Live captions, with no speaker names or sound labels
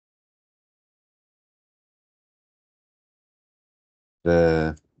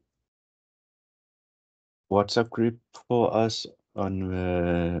the WhatsApp group for us on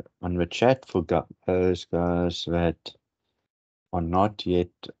the chat for those guys that are not yet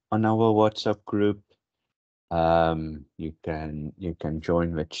on our WhatsApp group. You can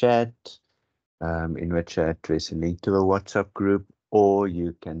join the chat. In the chat, there's a link to a WhatsApp group, or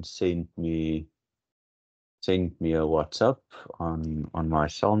you can send me a WhatsApp on my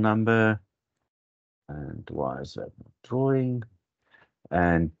cell number. And why is that not drawing?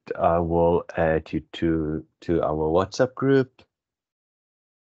 And I will add you to our WhatsApp group.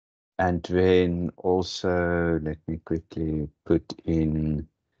 And then also let me quickly put in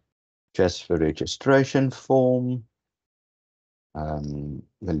just the registration form. The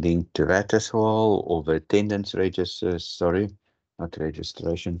link to that as well, or the attendance register, sorry, not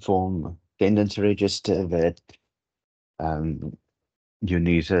registration form, attendance register that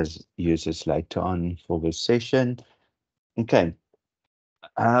uses later on for the session. Okay.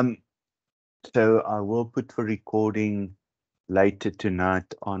 So I will put the recording later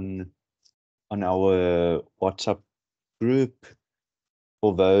tonight on our WhatsApp group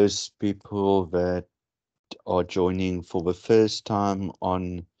for those people that are joining for the first time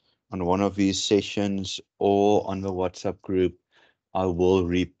on one of these sessions or on the WhatsApp group. I will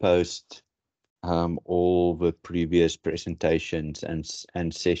repost all the previous presentations and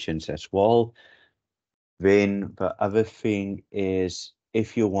sessions as well. Then the other thing is,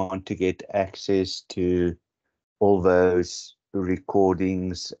 if you want to get access to all those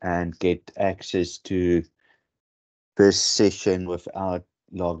recordings and get access to this session without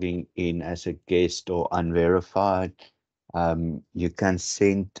logging in as a guest or unverified, you can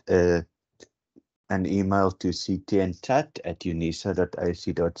send an email to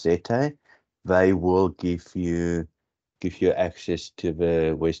ctntat@unisa.ac.za. They will give you access to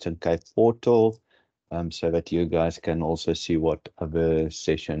the Western Cape portal, so that you guys can also see what other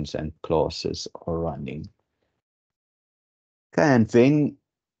sessions and classes are running. Okay, and then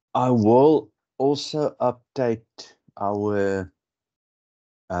I will also update our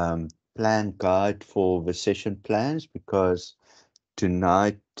plan guide for the session plans, because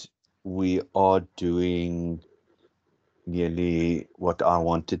tonight we are doing nearly what I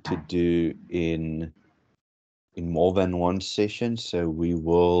wanted to do in more than one session. So we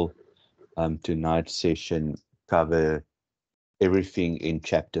will tonight's session cover everything in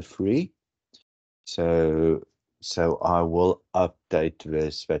chapter 3. So I will update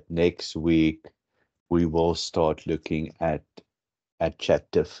this, but next week we will start looking at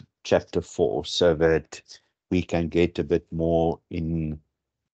chapter 4, so that we can get a bit more in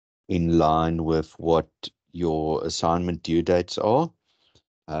line with what your assignment due dates are.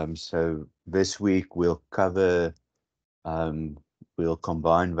 So this week we'll cover, we'll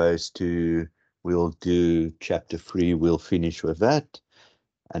combine those two. We'll do chapter 3, we'll finish with that.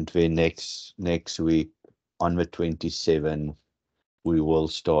 And then next week on the 27th, we will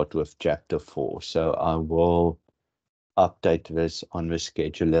start with chapter 4. So I will update this on the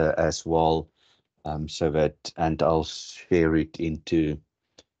scheduler as well, so that, and I'll share it into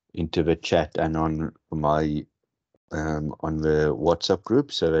the chat and on my on the WhatsApp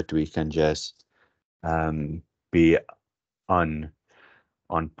group, so that we can just be on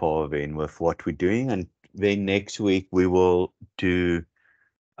par then with what we're doing. And then next week we will do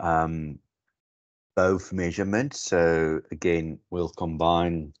both measurements. So again, we'll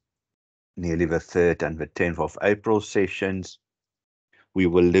combine nearly the 3rd and the 10th of April sessions. We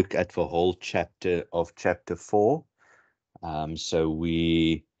will look at the whole chapter of chapter 4. So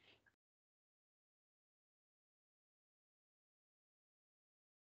we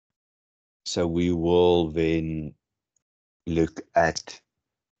will then look at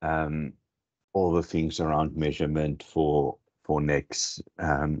all the things around measurement for next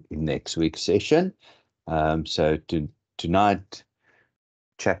in next week's session. So tonight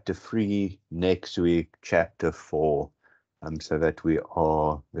chapter 3, next week chapter 4, so that we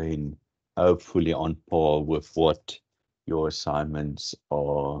are then hopefully on par with what your assignments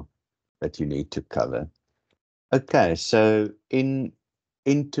are that you need to cover. Okay, so in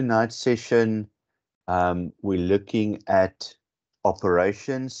tonight's session, we're looking at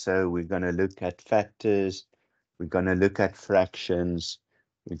operations. So we're going to look at factors, we're going to look at fractions,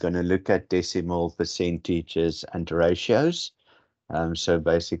 we're going to look at decimal percentages and ratios. So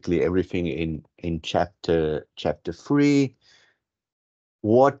basically everything in chapter 3.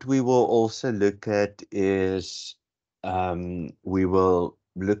 What we will also look at is we will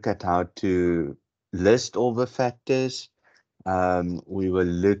look at how to list all the factors. We will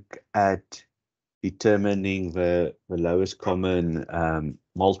look at determining the lowest common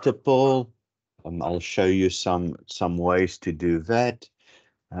multiple. I'll show you some ways to do that.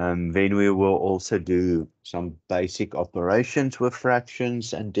 Then we will also do some basic operations with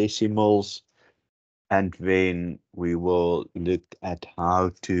fractions and decimals. And then we will look at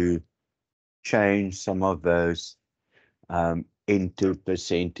how to change some of those into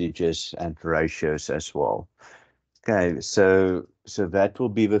percentages and ratios as well. Okay, so that will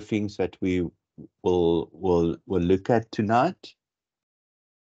be the things that we will look at tonight.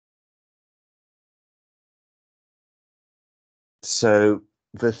 So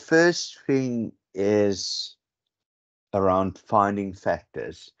the first thing is around finding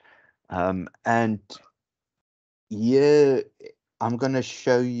factors. And here I'm going to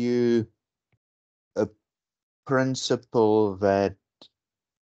show you a principle that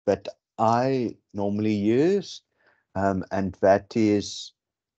I normally use, and that is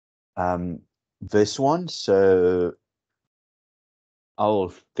this one. So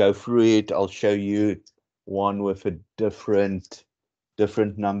I'll go through it. I'll show you one with a different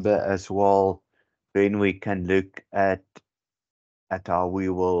number as well. Then we can look at how we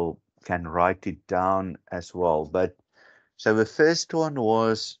can write it down as well. But so the first one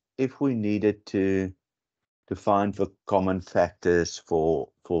was if we needed to find the common factors for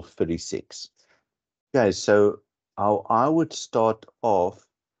 36. Okay, so how I would start off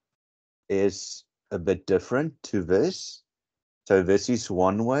is a bit different to this. So this is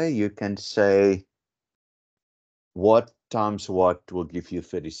one way. You can say what times what will give you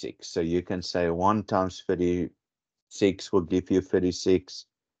 36. So you can say 1 times 36 will give you 36.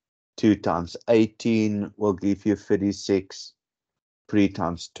 2 times 18 will give you 36. 3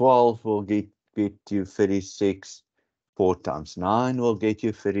 times 12 will get you 36. 4 times 9 will get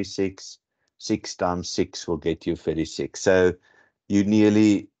you 36. 6 times 6 will get you 36. So you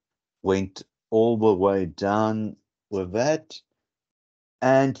nearly went all the way down with that.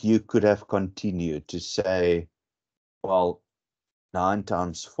 And you could have continued to say, well, 9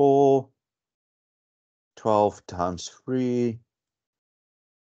 times 4, 12 times 3,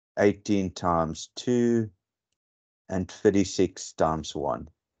 18 times 2, and 36 times 1.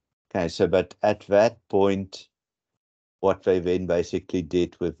 Okay, so but at that point, what they then basically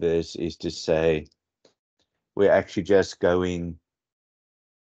did with this is to say, we're actually just going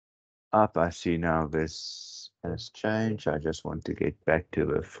up. I see now this has changed. I just want to get back to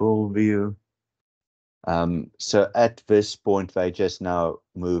the full view. So at this point, they just now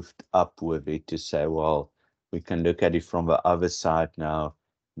moved up with it to say, well, we can look at it from the other side now.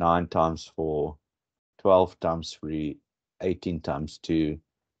 9 times 4, 12 times 3, 18 times 2,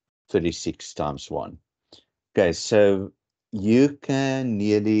 36 times 1. Okay, so you can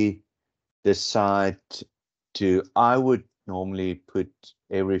nearly decide to, I would normally put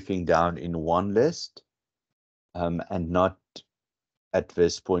everything down in one list, and not at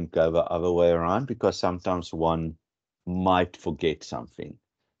this point go the other way around, because sometimes one might forget something.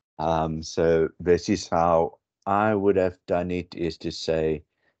 So this is how I would have done it, is to say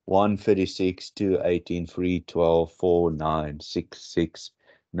 1, 36, 2, 18, 3, 12, 4, 9, 6, 6,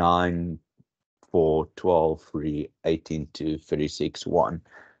 9, 4, 12, 3, 18, 2, 36, 1.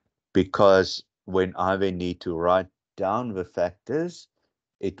 Because when I then need to write down the factors,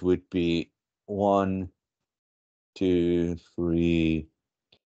 it would be 1, 2, 3,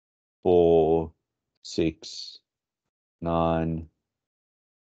 4, 6, 9,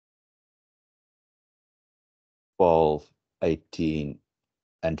 12, 18,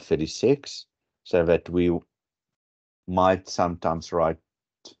 and 36, so that we might sometimes write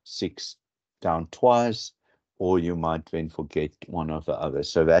 6 down twice, or you might then forget one of the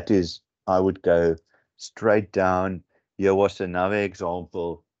others. So that is, I would go straight down. Here was another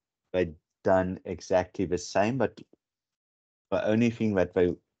example. They'd done exactly the same, but the only thing that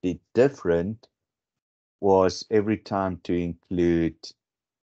they did different was every time to include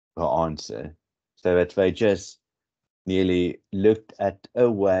the answer. So that they just nearly looked at a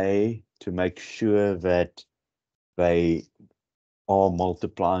way to make sure that they are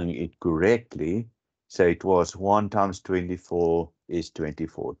multiplying it correctly. So it was 1 times 24 is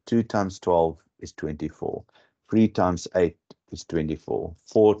 24. 2 times 12 is 24. 3 times 8 is 24.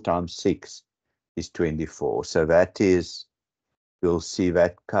 4 times 6 is 24. So that is, you'll see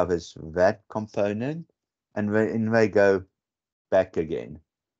that covers that component. And then they go back again.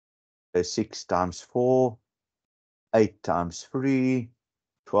 So 6 times 4, 8 times 3,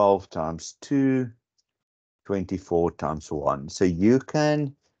 12 times 2, 24 times 1. So you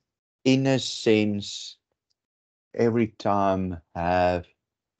can, in a sense, every time have,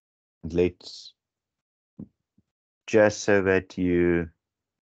 let's just so that you,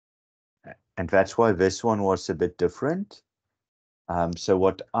 and that's why this one was a bit different. So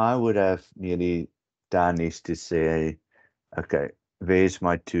what I would have nearly done is to say, okay, there's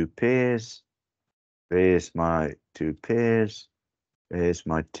my two pairs, there's my two pairs, there's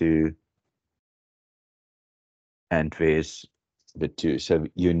my two, and there's the two. So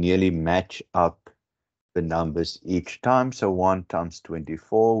you nearly match up the numbers each time. So 1 times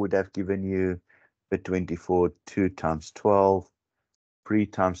 24 would have given you the 24, 2 times 12, 3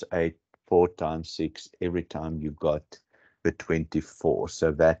 times 8, 4 times 6. Every time you got the 24.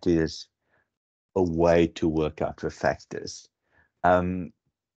 So that is a way to work out the factors.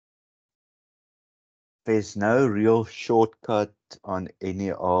 There's no real shortcut on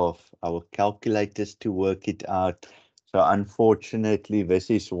any of our calculators to work it out. So unfortunately,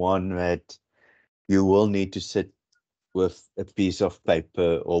 this is one that you will need to sit with a piece of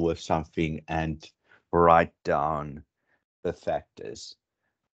paper or with something and write down the factors.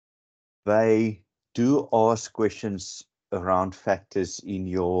 They do ask questions around factors in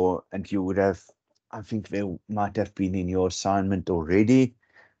your, and you would have, I think they might have been in your assignment already.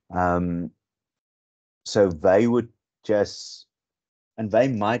 So they would just, and they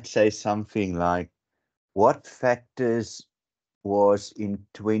might say something like, what factors was in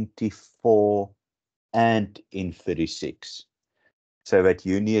 24 and in 36? So that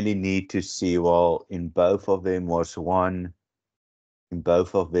you nearly need to see, well, in both of them was 1, in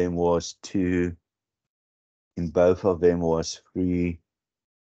both of them was 2, in both of them was 3,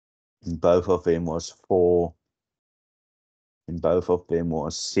 in both of them was 4, in both of them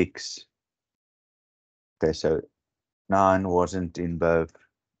was 6. Okay, so 9 wasn't in both,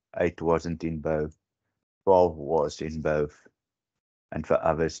 8 wasn't in both, 12 was in both, and for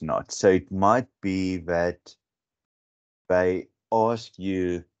others not. So it might be that they ask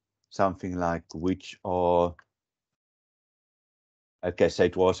you something like, which are, okay, so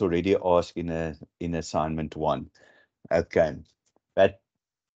it was already asked in assignment 1. Okay, that,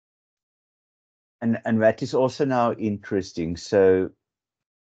 and that is also now interesting. So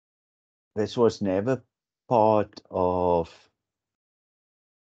this was never part of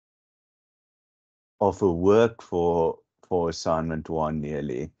a work for assignment 1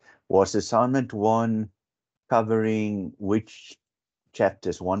 nearly. Was assignment 1 covering which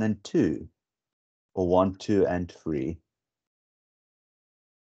chapters, 1 and 2, or 1, 2, and 3?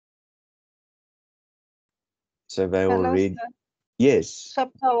 So they Hello, already, sir. yes.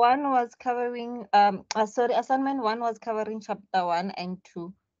 Chapter 1 was covering, sorry, assignment 1 was covering chapter 1 and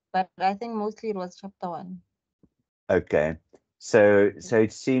 2, but I think mostly it was chapter 1. Okay. So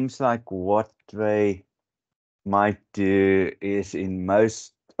it seems like what they might do is in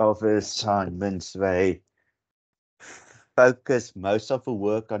most of the assignments, they focus most of the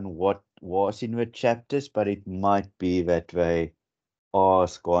work on what was in the chapters, but it might be that they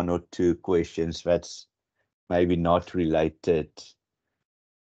ask 1 or 2 questions that's maybe not related.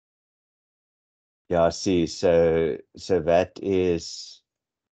 Yeah, I see. So that is,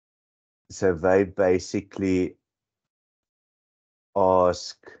 so they basically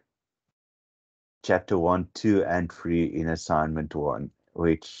ask chapter 1, 2, and 3 in assignment 1,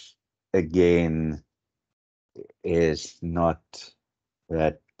 which again is not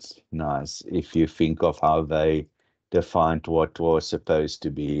that nice if you think of how they defined what was supposed to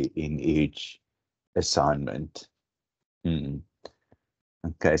be in each assignment.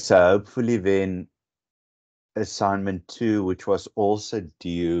 Okay, so hopefully then assignment 2, which was also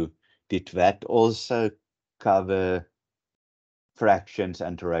due, did that also cover fractions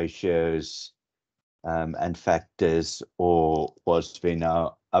and ratios and factors, or was there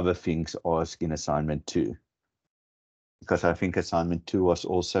now other things asked in assignment 2? Because I think assignment 2 was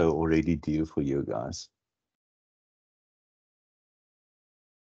also already due for you guys.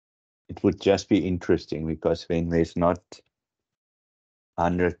 It would just be interesting because then there's not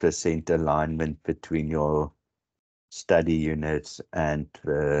 100% alignment between your study units and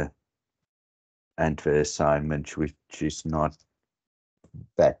the assignment, which is not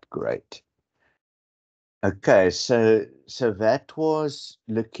that great. Okay, so that was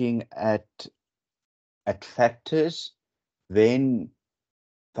looking at factors. Then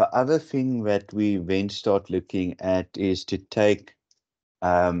the other thing that we then start looking at is to take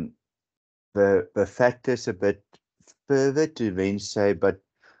the factors a bit further to then say, but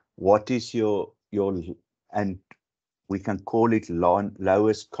what is your, and we can call it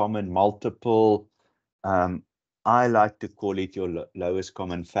lowest common multiple. I like to call it your lowest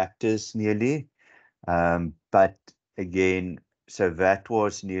common factors nearly. But again, so that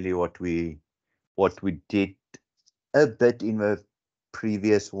was nearly what we did a bit in the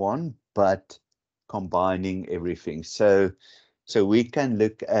previous one, but combining everything. So we can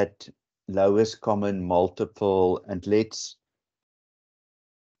look at lowest common multiple, and let's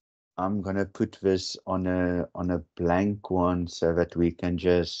I'm gonna put this on a blank one so that we can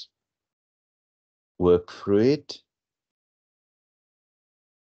just work through it,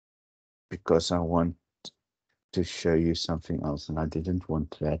 because I want to show you something else and I didn't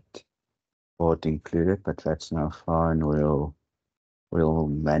want that part included, but that's now fine. We'll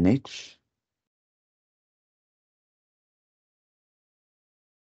manage.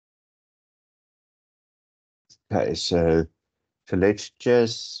 Okay, so let's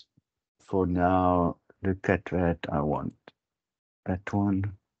just for now look at that. I want that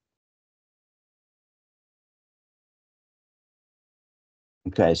one.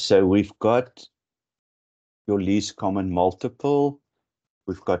 Okay, so we've got your least common multiple.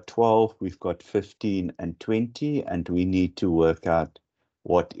 We've got 12, we've got 15 and 20, and we need to work out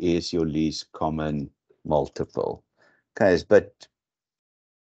what is your least common multiple. Okay, but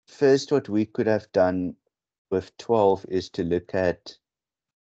first what we could have done with 12 is to look at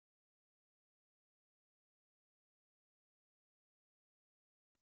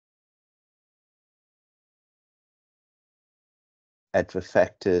the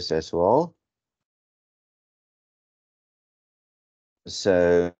factors as well.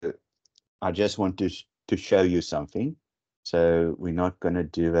 So I just want to show you something. So we're not going to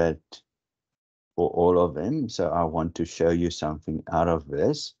do that for all of them. So I want to show you something out of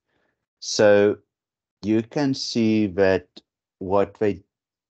this. So you can see that what they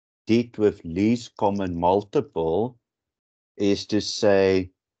did with least common multiple is to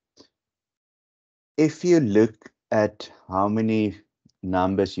say, if you look at how many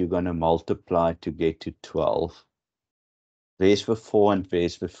numbers you're going to multiply to get to 12, there's the 4 and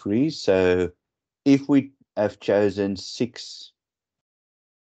there's the 3. So if we have chosen 6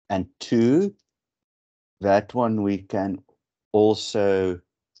 and 2, that one we can also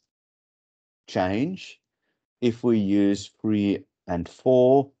change. If we use 3 and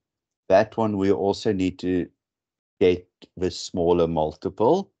 4, that one we also need to get the smaller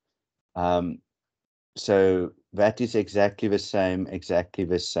multiple. So that is exactly the same,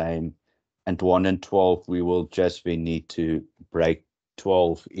 And 1 and 12, we will just we need to break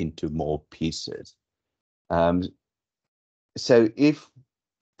 12 into more pieces. So if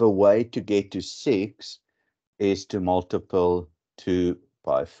the way to get to 6 is to multiply 2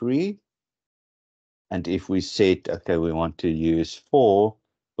 by 3, and if we said, okay, we want to use 4,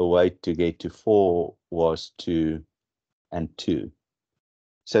 the way to get to 4 was 2 and 2.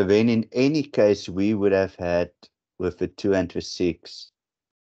 So then in any case, we would have had with the 2 and the 6,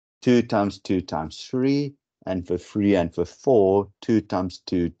 2 times 2 times 3, and for 3 and for 4, 2 times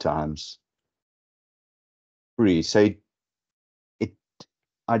 2 times 3. So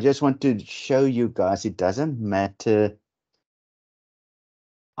I just want to show you guys, it doesn't matter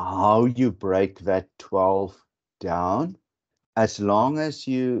how you break that 12 down, as long as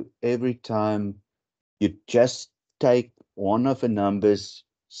you, every time you just take one of the numbers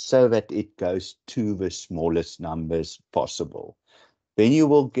so that it goes to the smallest numbers possible, then you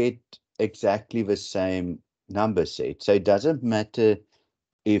will get exactly the same number set. So it doesn't matter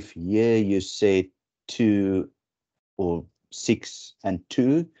if here you set 2 or 6 and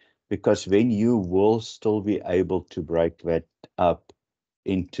 2, because then you will still be able to break that up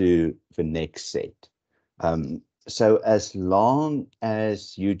into the next set. So as long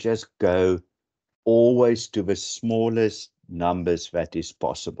as you just go always to the smallest numbers that is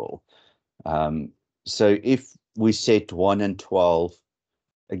possible. So if we set 1 and 12,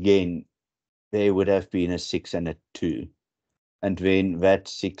 again, there would have been a 6 and a 2. And then that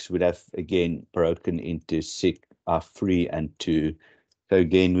 6 would have again broken into 3 and 2. So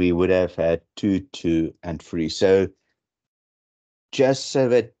again, we would have had 2, 2, and 3. So just so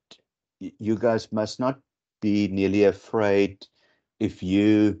that you guys must not be nearly afraid if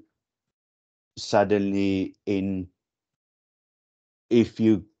you suddenly if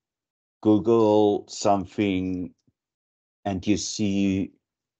you Google something and you see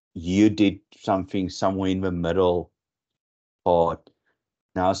you did something somewhere in the middle part,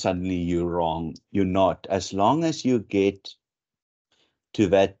 now suddenly you're wrong. You're not. As long as you get to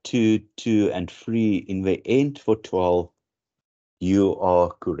that 2, 2, and 3 in the end for 12, you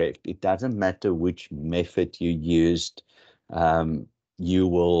are correct. It doesn't matter which method you used, you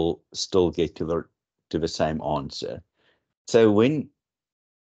will still get to the same answer. So when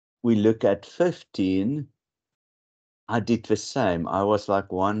we look at 15, I did the same. I was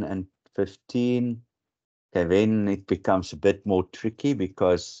like 1 and 15. Okay, then it becomes a bit more tricky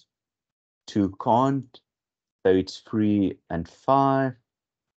because 2 can't. So it's 3 and 5.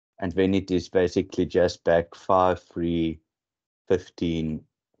 And then it is basically just back 5, 3, 15,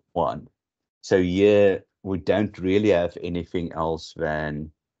 1. So here we don't really have anything else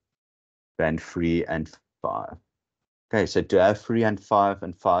than than 3 and 5. Okay, so to have 3 and 5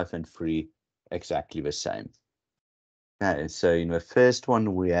 and 5 and 3, exactly the same. Okay, so in the first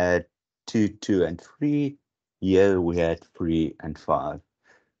one we had 2, 2 and 3. Here we had 3 and 5.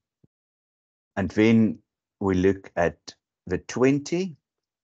 And then we look at the 20.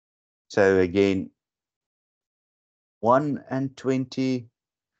 So again, 1 and 20,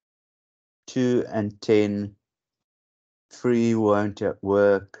 2 and 10, 3 won't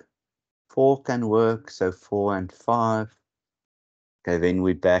work, 4 can work, so 4 and 5. Okay, then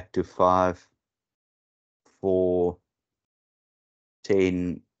we're back to 5, 4,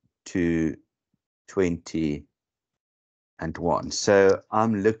 10 to 20 and 1. So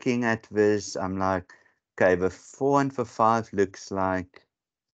I'm looking at this, I'm like, okay, the 4 and the 5 looks like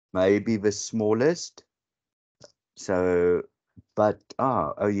maybe the smallest. So, but,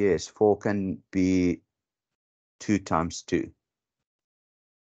 oh yes, 4 can be 2 times 2.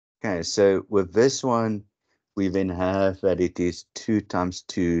 Okay, so with this one, we then have that it is 2 times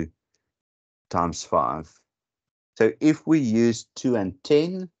 2 times 5. So if we use 2 and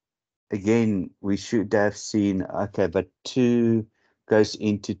 10, again, we should have seen, okay, but 2 goes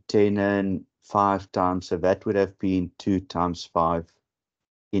into 10 and 5 times, so that would have been 2 times 5.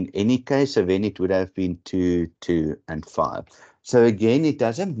 In any case, so then it would have been 2, 2, and 5. So again, it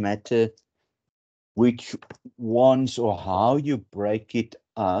doesn't matter which ones or how you break it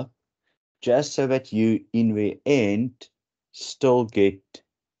up, just so that you, in the end, still get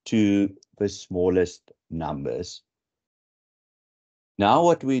to the smallest numbers. Now,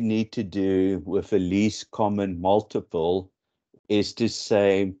 what we need to do with the least common multiple is to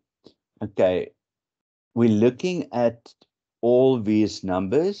say, okay, we're looking at all these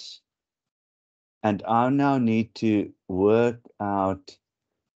numbers, and I now need to work out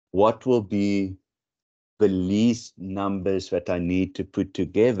what will be the least numbers that I need to put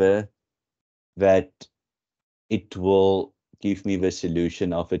together that it will give me the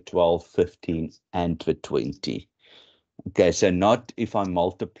solution of a 12, 15, and the 20. Okay, so not if I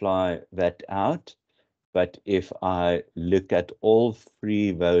multiply that out, but if I look at all three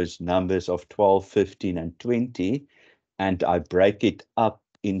those numbers of 12, 15, and 20, and I break it up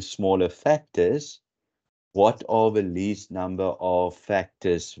in smaller factors, what are the least number of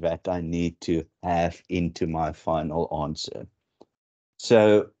factors that I need to have into my final answer?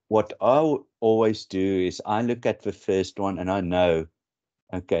 So what I always do is I look at the first one and I know,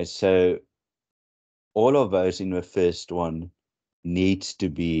 okay, so all of those in the first one needs to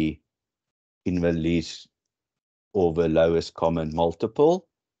be in the least or the lowest common multiple.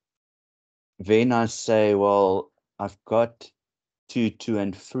 Then I say, well, I've got 2, 2,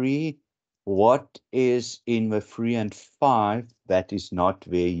 and 3. What is in the 3 and 5 that is not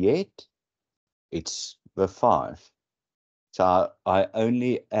there yet? It's the 5. So I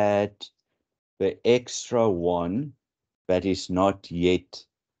only add the extra one that is not yet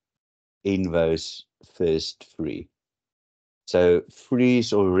in those first 3. So 3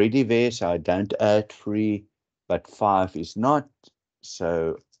 is already there, so I don't add 3, but 5 is not.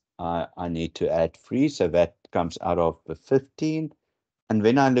 So I need to add 3, so that comes out of the 15. And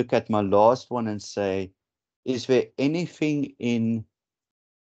then I look at my last one and say, is there anything in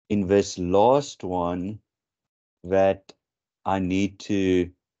this last one that I need to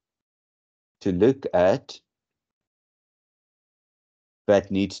look at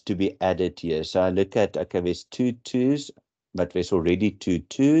that needs to be added here? So I look at, okay, there's 2 2s, but there's already 2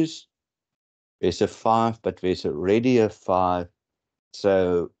 2s. There's a 5, but there's already a 5.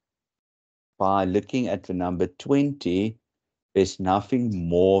 So by looking at the number 20, there's nothing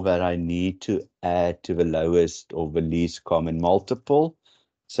more that I need to add to the lowest or the least common multiple.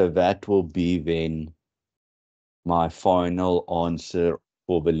 So that will be then my final answer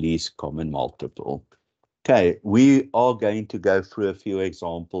for the least common multiple. Okay, we are going to go through a few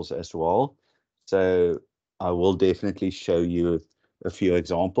examples as well. So I will definitely show you a few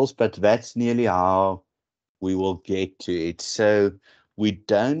examples, but that's nearly how we will get to it. So we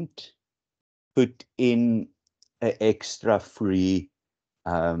don't put in an extra 3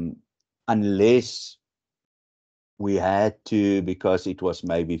 unless we had to, because it was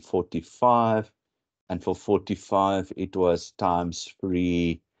maybe 45, and for 45 it was times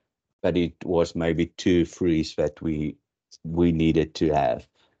 3, but it was maybe 2 3s that we needed to have.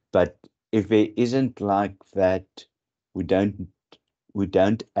 But if there isn't like that, we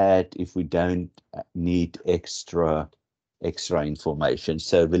don't add if we don't need extra information.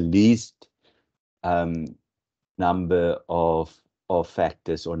 So the least number of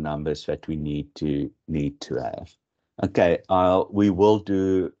factors or numbers that we need to have. Okay, we will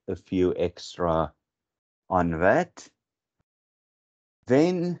do a few extra on that.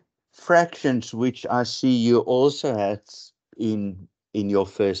 Then fractions, which I see you also had in your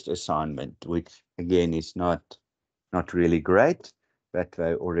first assignment, which again is not really great, but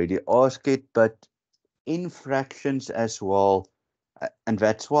I already asked it, but in fractions as well, and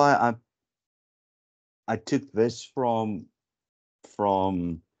that's why I took this from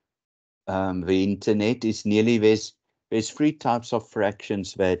the internet. Is nearly there's three types of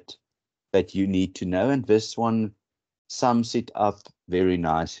fractions that you need to know, and this one sums it up very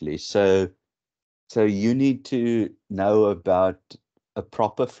nicely. So you need to know about a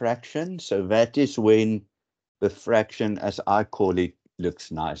proper fraction. So that is when the fraction, as I call it,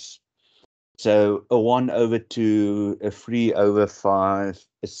 looks nice. So a 1/2, a 3/5,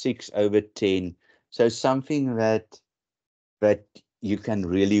 a 6/10. So something that you can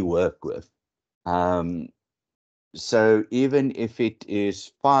really work with. Um, so even if it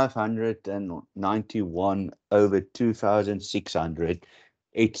is 591/2600,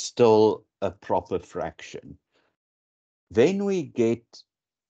 it's still a proper fraction. Then we get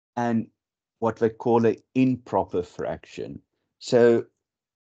what they call an improper fraction. So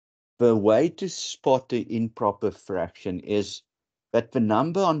the way to spot the improper fraction is that the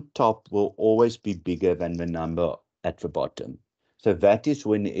number on top will always be bigger than the number at the bottom. So that is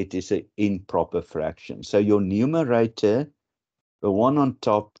when it is an improper fraction. So your numerator, the one on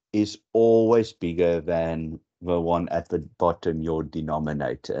top, is always bigger than the one at the bottom, your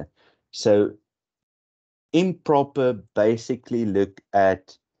denominator. So improper basically look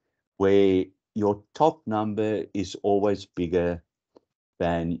at where your top number is always bigger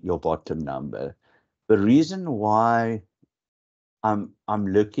than your bottom number. The reason why I'm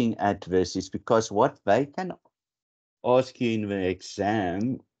looking at this is because what they can ask you in the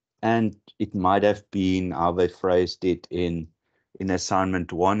exam, and it might have been how they phrased it in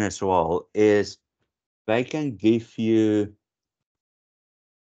assignment 1 as well, is they can give you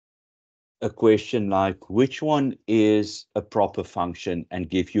a question like which one is a proper function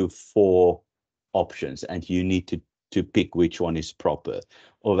and give you 4 options, and you need to pick which one is proper.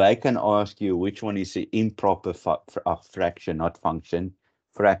 Or they can ask you which one is the improper fraction, not function,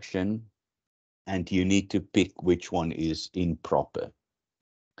 fraction, and you need to pick which one is improper.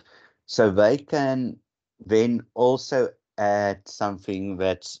 So they can then also add something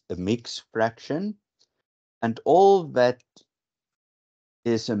that's a mixed fraction, and all that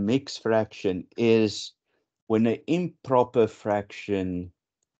is a mixed fraction is when an improper fraction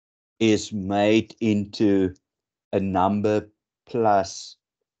is made into a number plus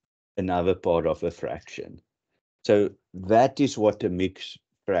another part of a fraction. So that is what a mixed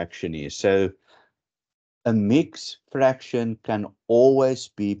fraction is. So a mixed fraction can always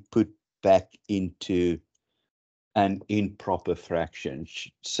be put back into an improper fraction.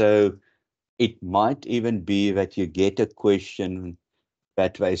 So it might even be that you get a question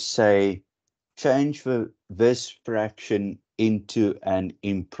that they say, change this fraction into an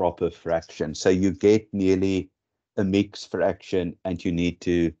improper fraction. So you get nearly a mixed fraction and you need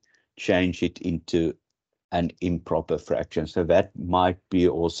to change it into an improper fraction. So that might be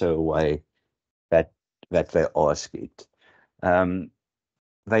also a way that they ask it.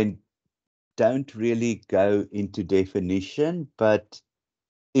 They don't really go into definition, but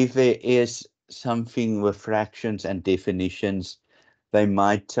if there is something with fractions and definitions, they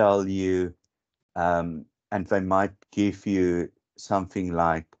might tell you, and they might give you something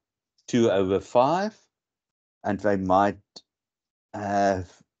like 2/5, and they might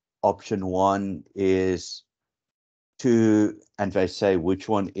have option 1 is 2, and they say which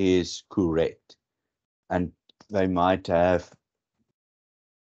one is correct. And they might have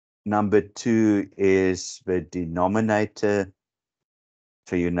number 2 is the denominator,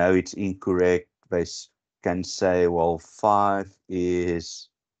 so you know it's incorrect. They can say, well, 5 is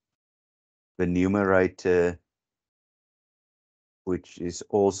the numerator, which is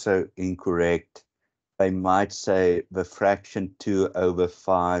also incorrect. They might say the fraction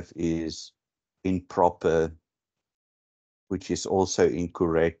 2/5 is improper, which is also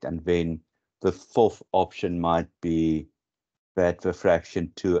incorrect. And then the fourth option might be that the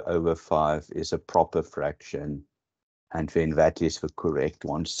fraction 2/5 is a proper fraction, and then that is the correct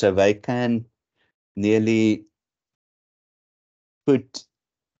one. So they can nearly put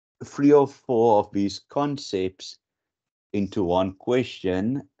 3 or 4 of these concepts into one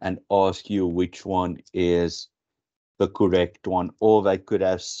question and ask you which one is the correct one. Or they could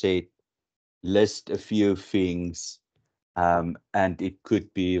have said, list a few things, and it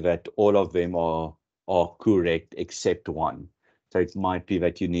could be that all of them are correct except one. So it might be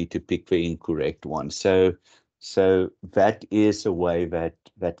that you need to pick the incorrect one. So that is a way that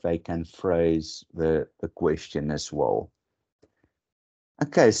they can phrase the question as well.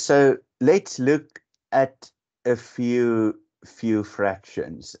 Okay, so let's look at a few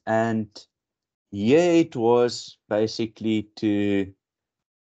fractions. And here it was basically to,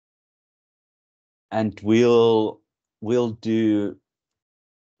 and we'll do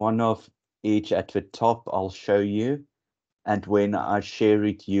one of each at the top. I'll show you. And when I share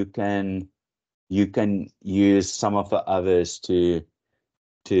it, you can use some of the others to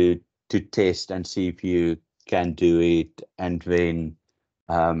to test and see if you can do it. And then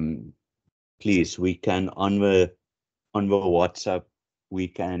please, we can on the WhatsApp, we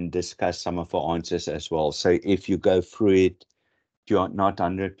can discuss some of the answers as well. So if you go through it, you're not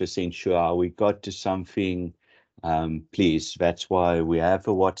 100% sure how we got to something, please, that's why we have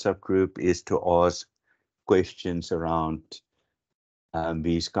a WhatsApp group, is to ask questions around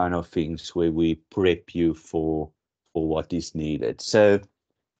these kind of things where we prep you for what is needed. So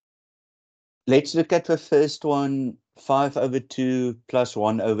let's look at the first one. 5/2 plus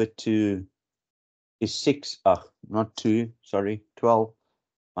 1/2 is 6. Not 2, sorry, 12.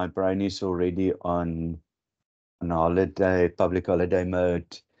 My brain is already on holiday, public holiday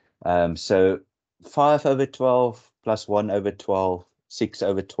mode. So 5/12 plus 1/12,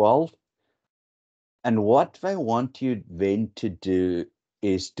 6/12. And what they want you then to do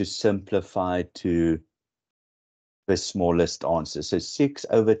is to simplify to the smallest answer. So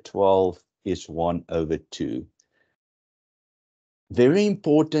 6/12 is 1/2. Very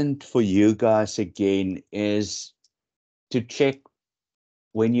important for you guys again is to check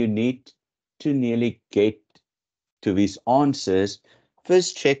when you need to nearly get to these answers.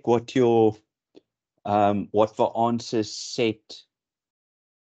 First, check what your what the answer set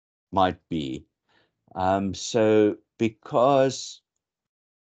might be. So because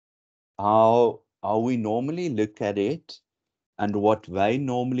how we normally look at it and what they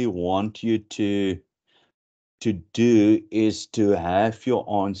normally want you to do is to have your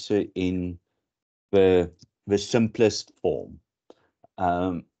answer in the simplest form.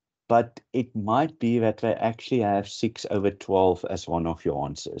 But it might be that they actually have 6/12 as one of your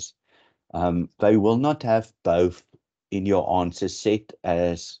answers. They will not have both in your answer set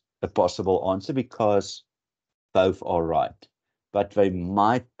as a possible answer because both are right. But they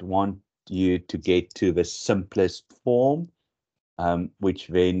might want you to get to the simplest form, which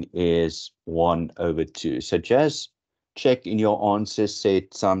then is 1/2. So just check in your answer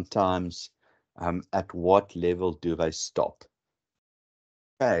set sometimes at what level do they stop.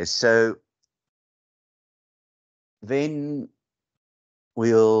 Okay, so then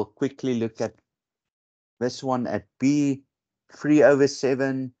we'll quickly look at this one at B.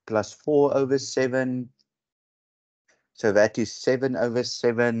 3/7 plus 4/7. So that is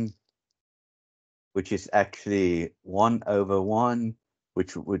 7/7, which is actually 1/1,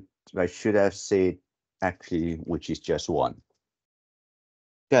 which would I should have said actually, which is just 1.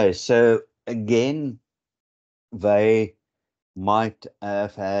 Okay, so again, they might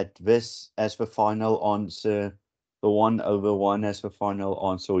have had this as the final answer, the 1/1 as the final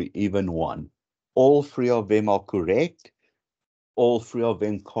answer, or even 1. All three of them are correct. All three of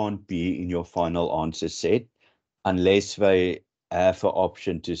them can't be in your final answer set unless they have the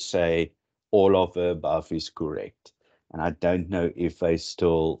option to say all of the above is correct. And I don't know if they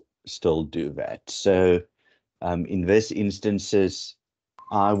still do that. So in this instances,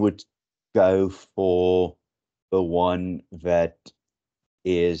 I would go for the one that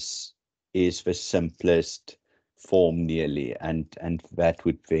is the simplest form nearly, and that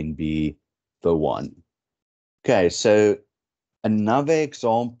would then be the one. Okay, so another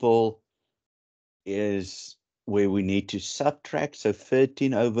example is where we need to subtract. So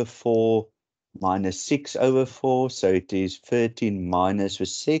 13/4 minus 6/4. So it is 13 minus the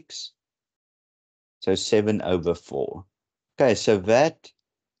 6. So 7/4. Okay, so that,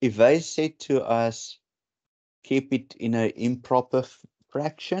 if they said to us, keep it in an improper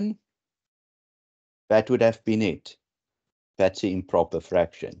fraction, that would have been it. That's an improper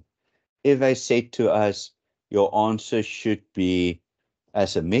fraction. If they said to us, your answer should be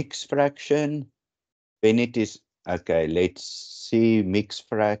as a mixed fraction, then it is, okay, let's see, mixed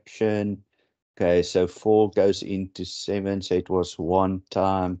fraction. Okay, so 4 goes into 7, so it was 1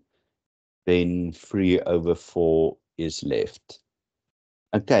 time, then 3/4 is left.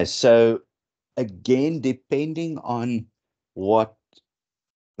 Okay, so again, depending on what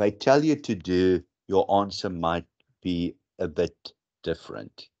they tell you to do, your answer might be a bit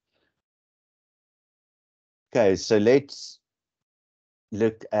different. Okay, so let's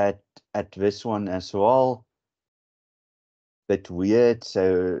look at this one as well. Bit weird.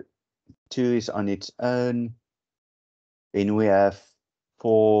 So 2 is on its own. Then we have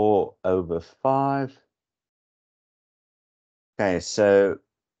 4/5. Okay, so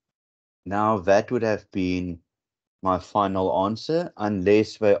now that would have been my final answer,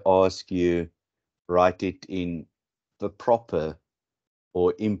 unless they ask you write it in the proper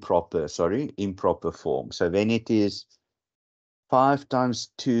or improper, improper form. So then it is 5 times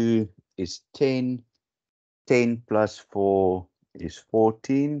 2 is 10, 10 plus 4 is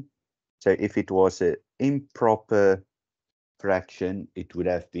 14. So if it was an improper fraction, it would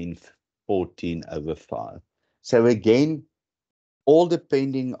have been 14 over 5. So again, all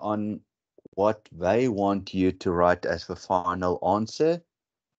depending on what they want you to write as the final answer.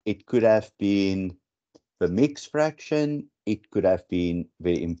 It could have been the mixed fraction, it could have been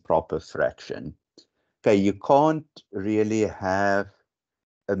the improper fraction. Okay, you can't really have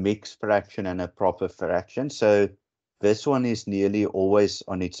a mixed fraction and a proper fraction. So this one is nearly always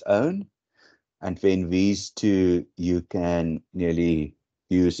on its own. And then these two you can nearly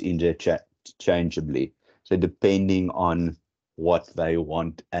use interchangeably. So depending on what they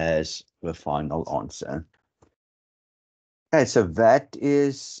want as the final answer. Okay, so that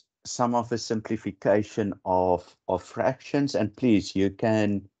is some of the simplification of fractions. And please, you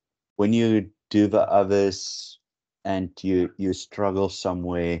can, when you do the others and you struggle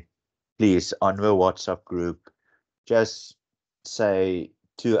somewhere, please, on the WhatsApp group, just say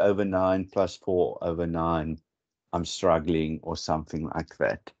 2 over 9 plus 4 over 9. I'm struggling or something like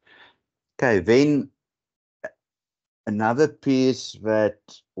that. Okay, then another piece that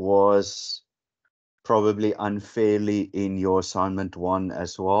was probably unfairly in your assignment 1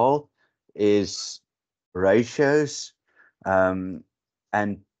 as well is ratios. And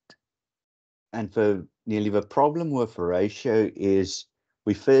for nearly the problem with ratio is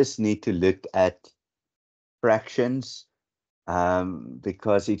we first need to look at fractions,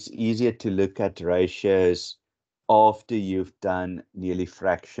 because it's easier to look at ratios after you've done nearly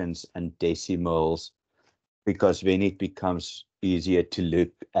fractions and decimals, because then it becomes easier to look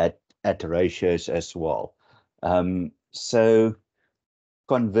at ratios as well. So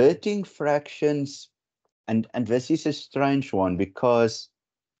converting fractions, and this is a strange one because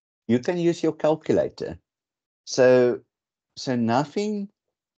you can use your calculator. So nothing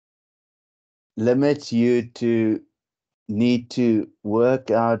limits you to need to work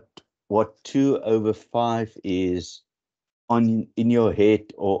out what 2 over 5 is in your head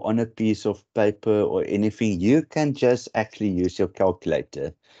or on a piece of paper or anything. You can just actually use your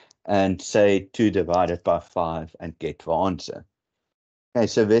calculator and say 2 divided by 5 and get the answer. Okay,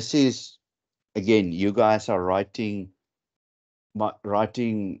 so this is, again, you guys are writing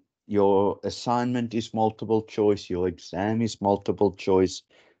your assignment is multiple choice, your exam is multiple choice.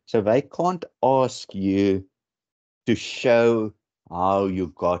 So they can't ask you to show how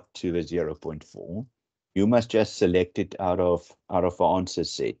you got to the 0.4. You must just select it out of the answer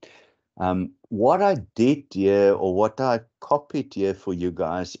set. What I did here, or what I copied here for you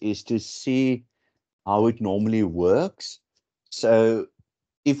guys, is to see how it normally works. So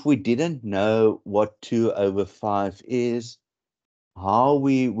if we didn't know what 2 over 5 is, how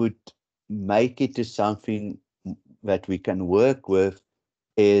we would make it to something that we can work with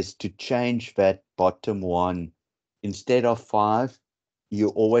is to change that bottom one. Instead of 5, you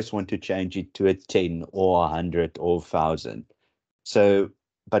always want to change it to a 10 or 100 or 1,000. So,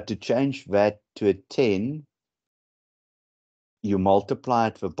 but to change that to a 10, you multiply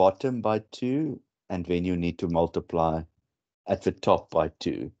at the bottom by 2, and then you need to multiply at the top by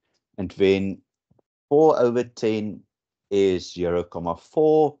 2. And then 4 over 10 is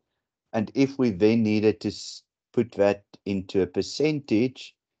 0.4. And if we then needed to put that into a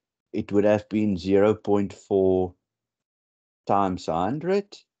percentage, it would have been 0.4 times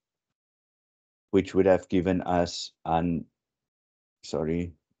 100, which would have given us 40%.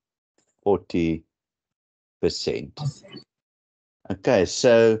 Okay,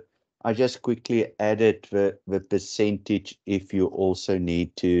 so I just quickly added the percentage if you also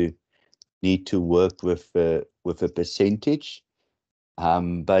need to work with the percentage.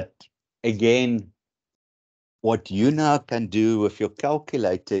 But again, what you now can do with your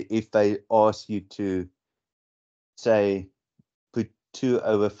calculator, if they ask you to say put 2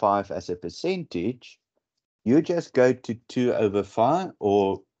 over 5 as a percentage, you just go to 2 over 5,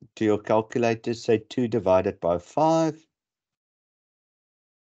 or to your calculator, say 2 divided by 5,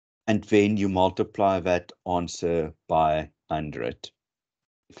 and then you multiply that answer by 100.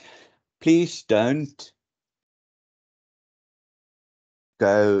 Please don't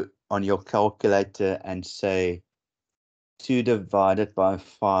go on your calculator and say 2 divided by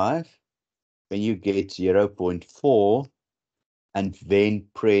 5, when you get 0.4, and then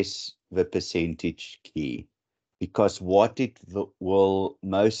press the percentage key. Because what it will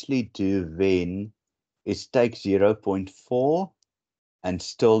mostly do then is take 0.4 and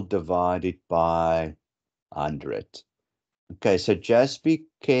still divide it by 100. Okay, so just be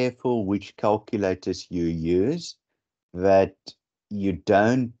careful which calculators you use, that you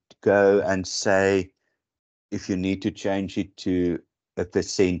don't go and say, if you need to change it to a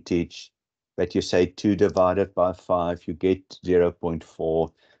percentage, that you say 2 divided by 5, you get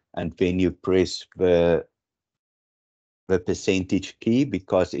 0.4, and then you press the percentage key,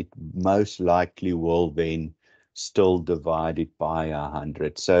 because it most likely will then still divide it by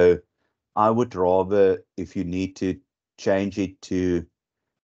 100. So I would rather, if you need to change it to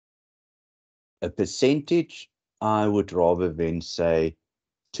a percentage, I would rather then say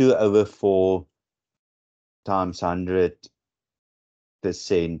 2 over 4 times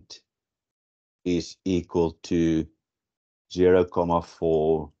 100% is equal to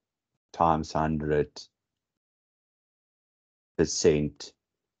 0.4 times 100%,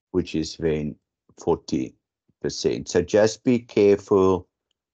 which is then 40%. So just be careful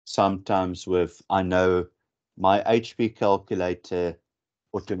sometimes with, I know my HP calculator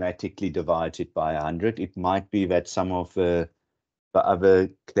automatically divides it by 100. It might be that some of the other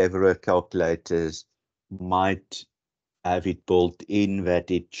cleverer calculators might have it built in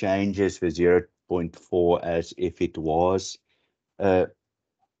that it changes the 0.4 as if it was a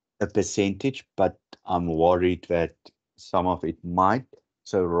percentage, but I'm worried that some of it might.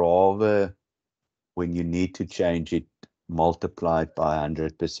 So rather, when you need to change it, multiply it by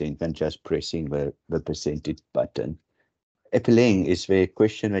 100% than just pressing the percentage button. Epileng, is there a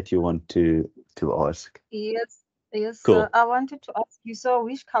question that you want to ask? Yes, yes. Cool. I wanted to ask you, so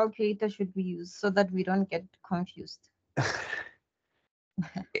which calculator should we use so that we don't get confused?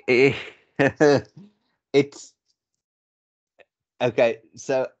 It's okay.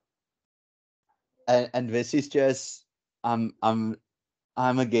 So, and this is just, I'm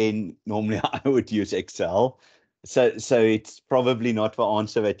again, normally I would use Excel. So it's probably not the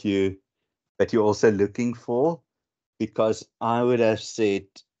answer that you're also looking for, because I would have said,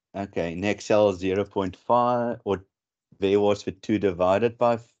 okay, in Excel 0.5, or there was the 2 divided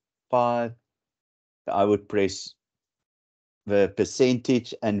by 5. I would press the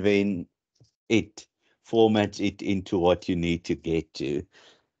percentage, and then it formats it into what you need to get to.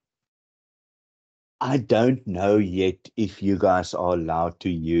 I don't know yet if you guys are allowed to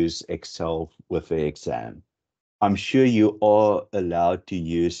use Excel with the exam. I'm sure you are allowed to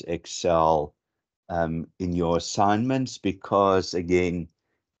use Excel in your assignments, because again,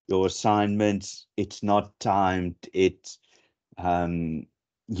 your assignments, it's not timed. It's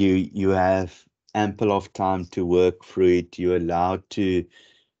you have ample of time to work through it. You're allowed to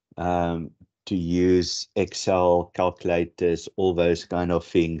use Excel calculators, all those kind of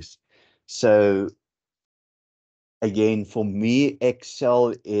things. So again, for me,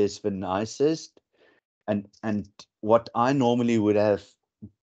 Excel is the nicest. And what I normally would have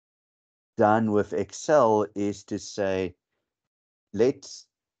done with Excel is to say, let's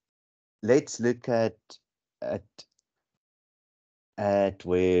look at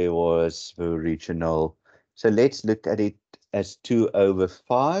where was the original. So let's look at it as 2 over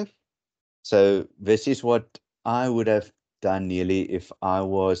 5. So this is what I would have done nearly if I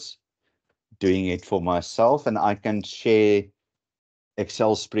was doing it for myself, and I can share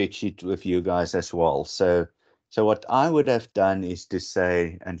Excel spreadsheet with you guys as well. So what I would have done is to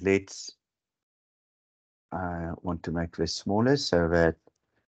say, and I want to make this smaller so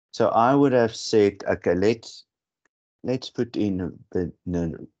I would have said, okay, let's put in the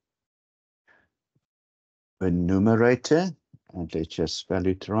numerator, and let's just spell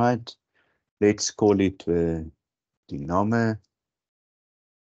it right. Let's call it the denominator.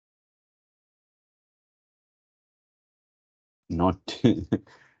 Not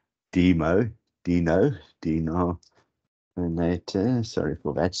denominator. Sorry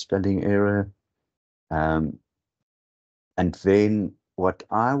for that spelling error. And then what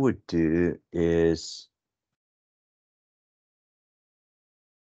I would do is,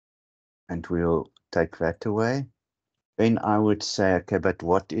 and we'll take that away. Then I would say, okay, but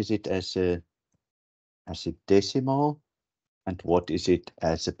what is it as a decimal, and what is it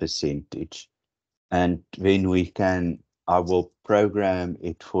as a percentage? And then I will program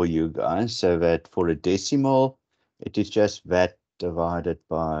it for you guys, so that for a decimal, it is just that divided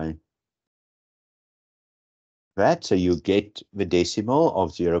by that. So you get the decimal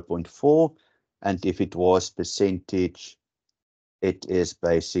of 0.4. And if it was percentage, it is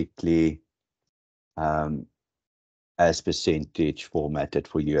basically as percentage formatted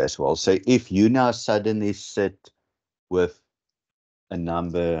for you as well. So if you now suddenly sit with a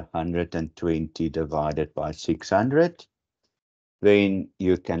number 120 divided by 600, then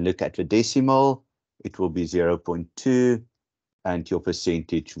you can look at the decimal, it will be 0.2, and your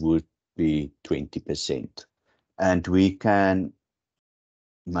percentage would be 20%. And we can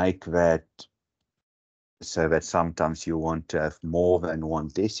make that so that sometimes you want to have more than one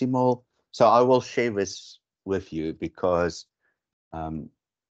decimal. So I will share this with you because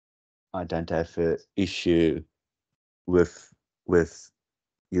I don't have an issue with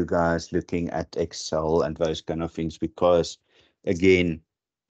you guys looking at Excel and those kind of things, because again,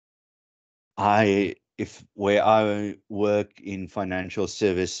 where I work in financial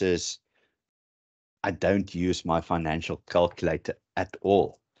services, I don't use my financial calculator at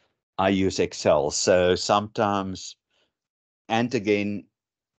all. I use Excel. So sometimes, and again,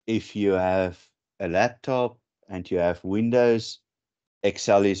 if you have a laptop and you have Windows,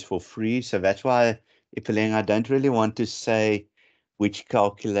 Excel is for free. So that's why, Ipeleng, I don't really want to say which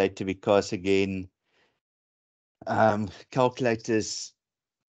calculator, because again, calculators,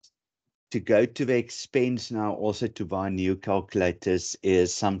 to go to the expense now also to buy new calculators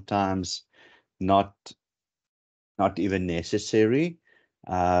is sometimes not even necessary.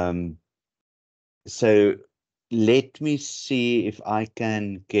 So let me see if I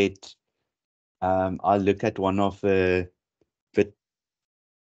can get, I'll look at one of the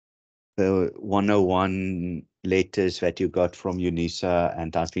 101 letters that you got from UNISA,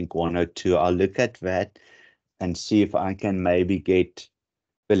 and I think 102. I'll look at that and see if I can maybe get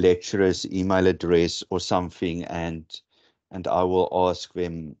the lecturer's email address or something, and I will ask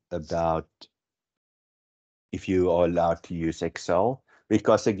them about if you are allowed to use Excel,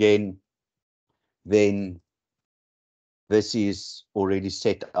 because again, then this is already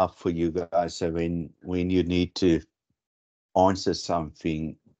set up for you guys. So when you need to answer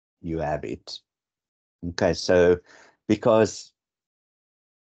something, you have it. Okay, so because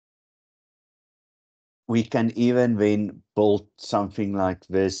we can even then build something like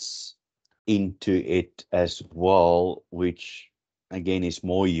this into it as well, which again is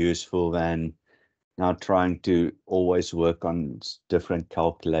more useful than now trying to always work on different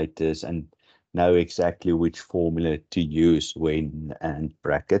calculators and know exactly which formula to use when and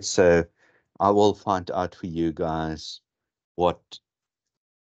brackets. So I will find out for you guys what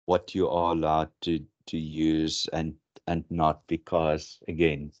you are allowed to use and not, because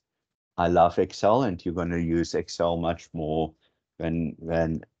again, I love Excel, and you're going to use Excel much more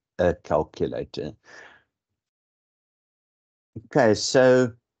than a calculator. Okay,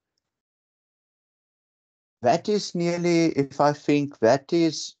 so that is nearly, if I think that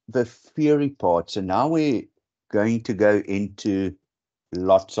is the theory part. So now we're going to go into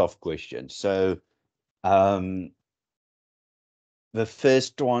lots of questions. So the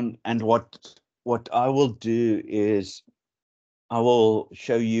first one, and what I will do is I will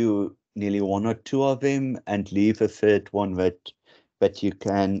show you nearly one or two of them and leave a third one that you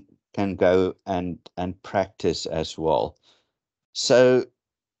can go and practice as well. So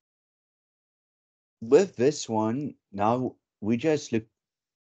with this one, now we just look,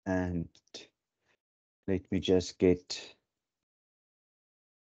 and let me just get,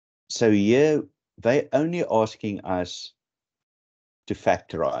 so here they're only asking us to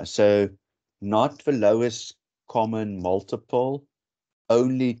factorize. So not the lowest common multiple,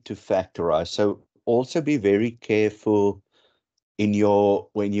 only to factorize. So also be very careful in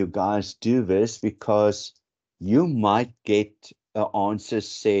when you guys do this, because you might get an answer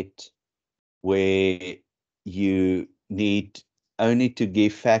set where you need only to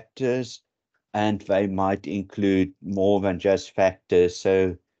give factors, and they might include more than just factors.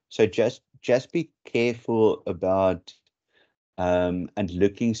 So just be careful about and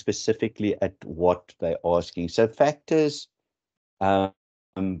looking specifically at what they're asking. So factors,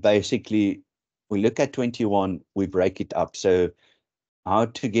 basically, we look at 21, we break it up. So how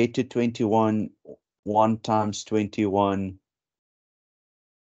to get to 21, 1 times 21,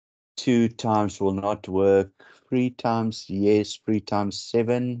 2 times will not work, 3 times, yes, 3 times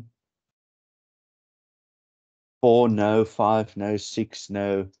 7, 4, no, 5, no, 6,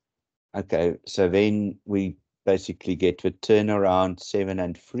 no. Okay, so then we basically get the turnaround 7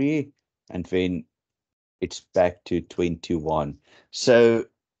 and 3, and then it's back to 21. So,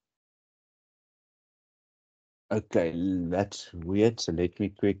 okay, that's weird. So let me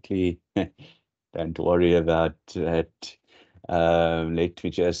quickly, don't worry about that. Let me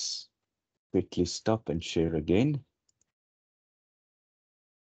just quickly stop and share again.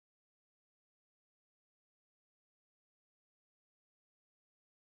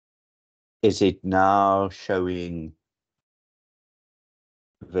 Is it now showing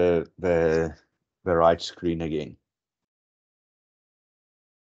the right screen again?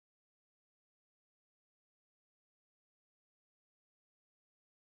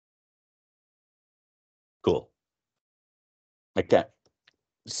 Okay,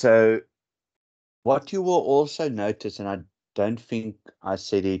 so what you will also notice, and I don't think I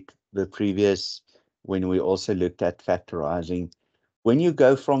said it the previous when we also looked at factorizing, when you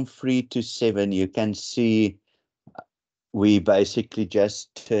go from 3 to 7, you can see we basically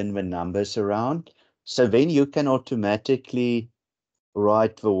just turn the numbers around. So then you can automatically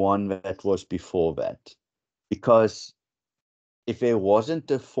write the one that was before that. Because if there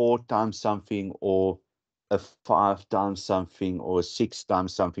wasn't a 4 times something or a 5 times something or 6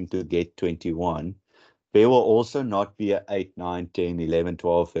 times something to get 21, there will also not be a 8, 9, 10, 11,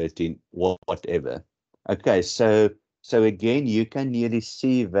 12, 13, whatever. Okay, so again, you can nearly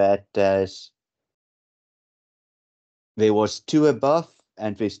see that as there was 2 above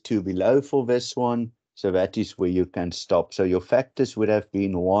and there's 2 below for this one. So that is where you can stop. So your factors would have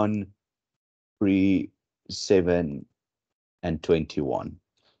been 1, 3, 7, and 21.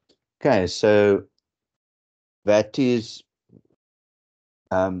 Okay, so that is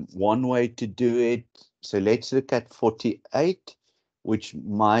one way to do it. So let's look at 48, which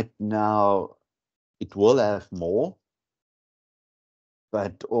might now, it will have more.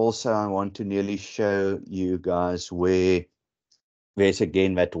 But also I want to nearly show you guys where there's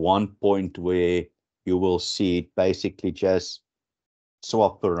again that one point where you will see it basically just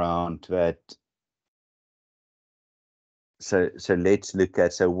swap around that. So let's look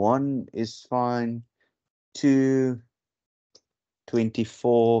at, so 1 is fine, 2,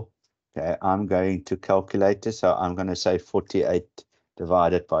 24. Okay, I'm going to calculate this. So I'm going to say 48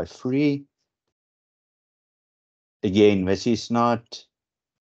 divided by 3. Again, this is not,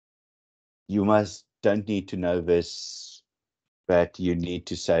 you don't need to know this, but you need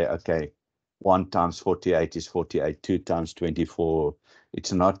to say, okay, 1 times 48 is 48, 2 times 24.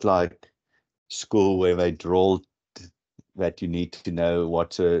 It's not like school where they draw that you need to know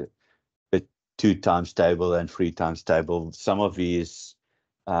what's a 2 times table and 3 times table. Some of these,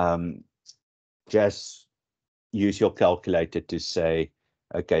 just use your calculator to say,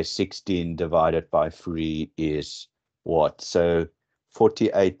 okay, 16 divided by 3 is what? So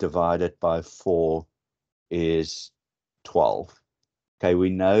 48 divided by 4 is 12. Okay, we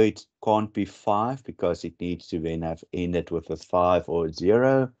know it can't be 5 because it needs to then have ended with a 5 or a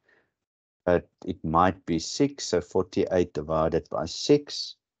 0, but it might be 6. So 48 divided by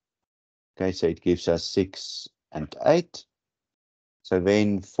 6. Okay, so it gives us 6 and 8. So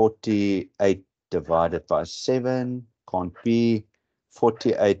then 48 divided by 7 can't be.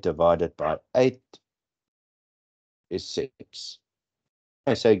 48 divided by 8 is 6.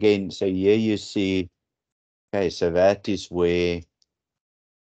 Okay, so again, so here you see, okay, so that is where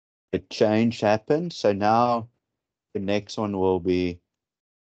the change happened. So now the next one will be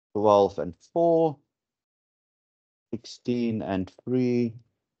 12 and 4, 16 and 3,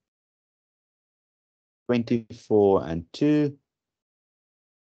 24 and 2,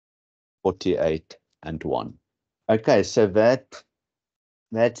 48 and 1. Okay, so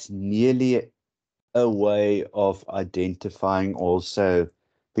that's nearly a way of identifying also,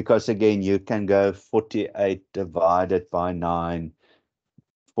 because again, you can go 48 divided by 9,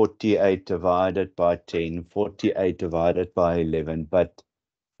 48 divided by 10, 48 divided by 11, but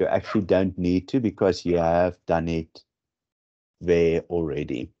you actually don't need to because you have done it there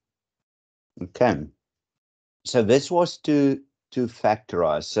already. Okay, so this was to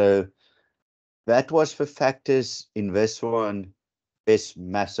factorize. So that was for factors. In this one, there's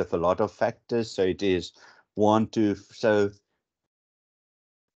massive, a lot of factors. So it is 1, 2, so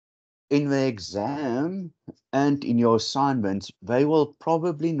in the exam and in your assignments, they will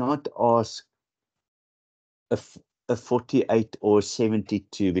probably not ask a 48 or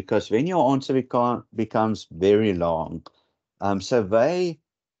 72 because then your answer becomes very long. So they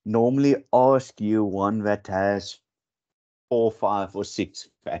normally ask you one that has 4, 5, or 6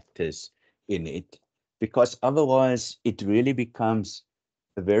 factors in it, because otherwise it really becomes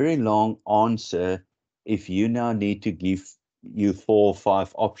a very long answer if you now need to give you 4 or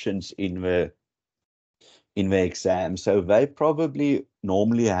 5 options in the exam. So they probably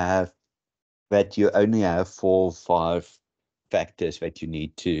normally have that you only have 4 or 5 factors that you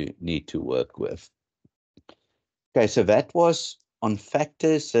need to work with. Okay, so that was on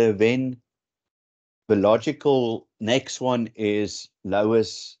factors. So then the logical next one is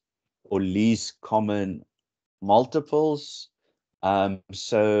lowest or least common multiples.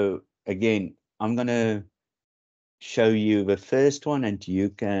 So again, I'm going to show you the first one and you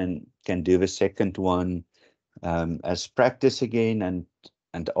can do the second one as practice again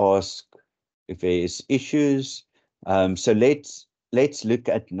and ask if there is issues. So let's look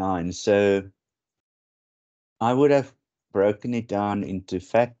at 9. So I would have broken it down into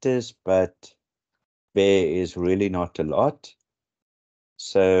factors, but there is really not a lot.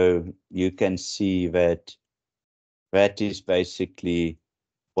 So you can see that that is basically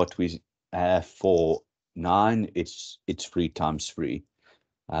what we have for 9. It's 3 times 3.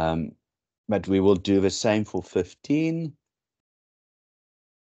 But we will do the same for 15.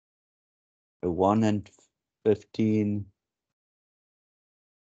 1 and 15.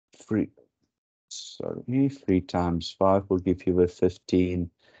 3. Sorry, 3 times 5 will give you a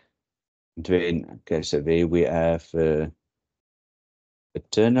 15. And then, okay, so there we have a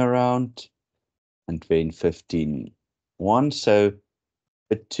turnaround, and then 15, 1. So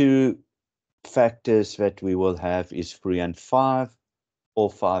the two factors that we will have is 3 and 5, or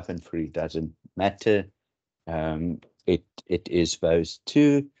 5 and 3, doesn't matter. It is those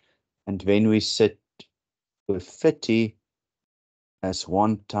two. And when we sit with 30 as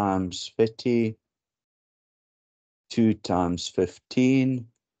 1 times 30, 2 times 15.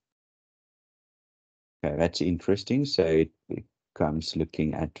 Okay, that's interesting. So it becomes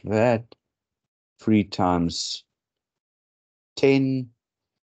looking at that. 3 times 10.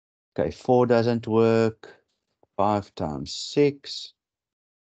 Okay, 4 doesn't work. 5 times 6.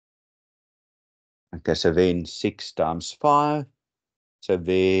 Okay, so then 6 times 5. So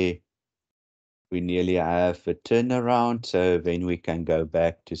there we nearly have a turnaround. So then we can go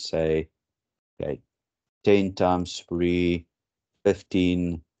back to say, okay, 10 times 3,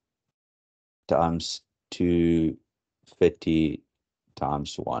 15 times 2, 30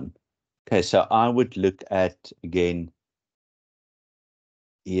 times 1. Okay, so I would look at, again,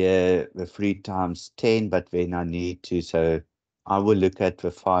 here the 3 times 10, but then I need to, so I will look at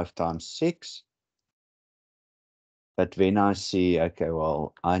the 5 times 6. But when I see, okay,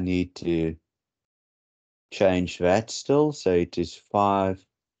 well, I need to change that still. So it is 5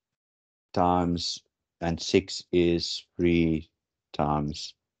 times, and 6 is 3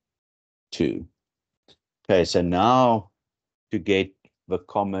 times 2. Okay, so now to get the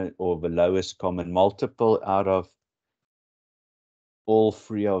common or the lowest common multiple out of all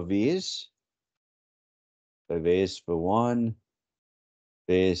 3 of these. So there's the 1,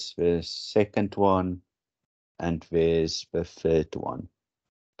 there's the second one, and there's the third one.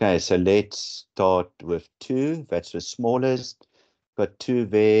 Okay, so let's start with 2. That's the smallest. Got 2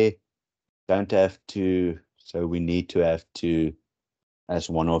 there. Don't have 2, so we need to have 2 as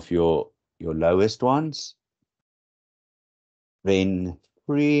one of your lowest ones. Then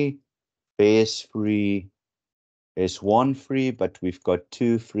 3, there's 3, there's 1 3, but we've got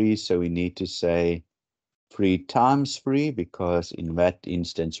 2 3, so we need to say 3 times 3, because in that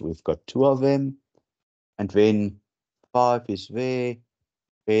instance we've got 2 of them. And then 5 is there,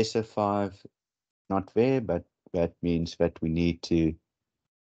 there's a 5, not there, but that means that we need to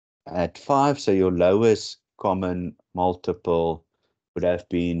add 5. So your lowest common multiple would have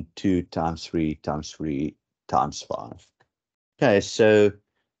been 2 times 3 times 3 times 5. Okay, so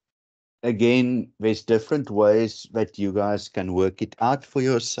again, there's different ways that you guys can work it out for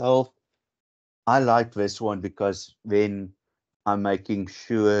yourself. I like this one because then I'm making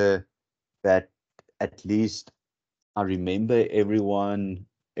sure that at least I remember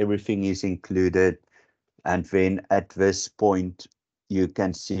everything is included. And then at this point, you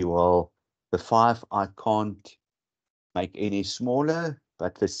can see, well, the 5 I can't make any smaller,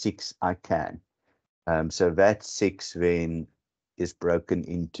 but the 6 I can. So that 6 then is broken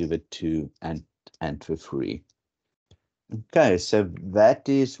into the 2 and the 3. Okay, so that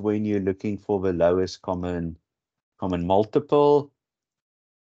is when you're looking for the lowest common multiple.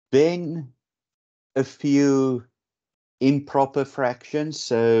 Then a few improper fractions.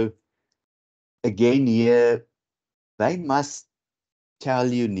 So again here, they must tell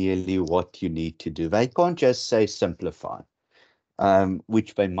you nearly what you need to do. They can't just say simplify,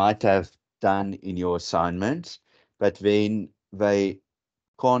 which they might have done in your assignments, but then they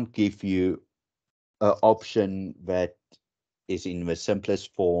can't give you an option that is in the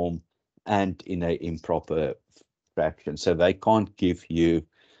simplest form and in an improper fraction. So they can't give you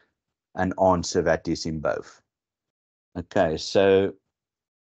an answer that is in both. Okay, so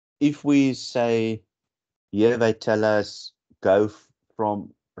if we say here they tell us go from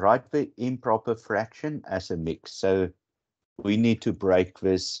write the improper fraction as a mix. So we need to break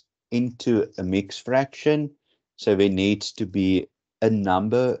this into a mixed fraction. So there needs to be a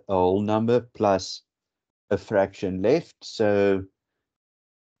number, a whole number plus a fraction left. So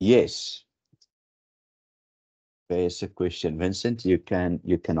yes, there's a question. Vincent, you can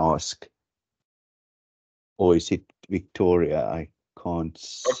ask. Or is it Victoria? I can't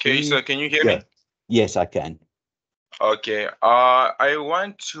Okay, see. so can you hear Yeah. me? Yes, I can. Okay. I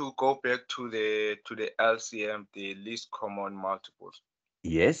want to go back to the LCM, the least common multiples.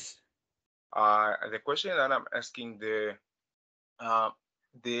 Yes. The question that I'm asking there,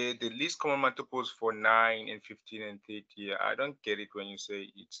 The least common multiples for 9 and 15 and 30. I don't get it when you say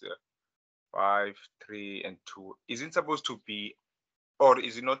it's 5, 3, and 2. Is it supposed to be, or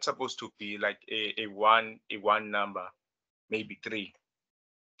is it not supposed to be like a one number, maybe 3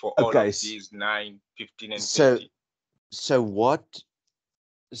 for all Okay. of these 9, 15, and So 30? so what?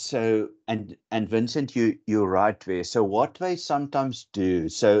 So and Vincent, you're right there. So what they sometimes do.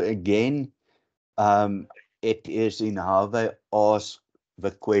 So again, it is in how they ask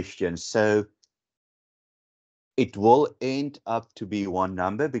the question. So it will end up to be one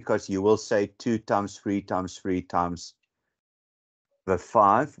number because you will say 2 times 3 times 3 times the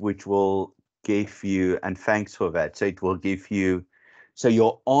 5, which will give you, and thanks for that. So it will give you, so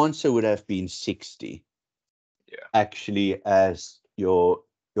your answer would have been 60. Yeah. Actually, as your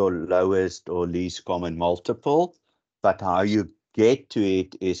lowest or least common multiple, but how Yes. you get to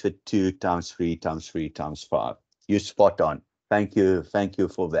it is with 2 times 3 times 3 times 5. You're spot on. Thank you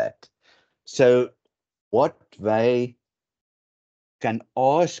for that. So what they can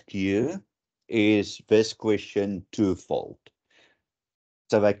ask you is this question twofold.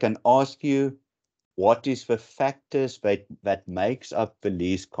 So they can ask you, what is the factors that makes up the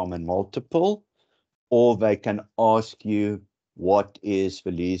least common multiple? Or they can ask you, what is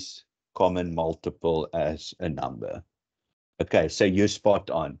the least common multiple as a number? Okay, so you're spot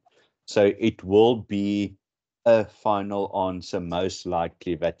on. So it will be a final answer, most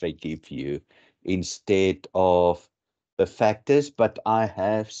likely, that they give you instead of the factors. But I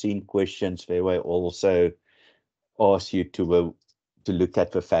have seen questions where we also ask you to look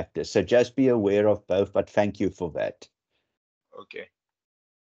at the factors. So just be aware of both, but thank you for that. Okay.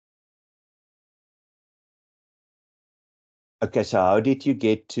 Okay, so how did you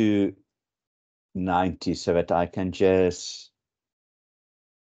get to 90 so that I can just...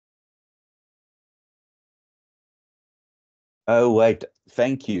 Oh, wait,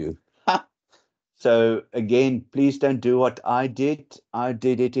 thank you. So again, please don't do what I did. I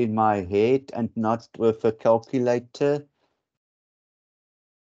did it in my head and not with a calculator.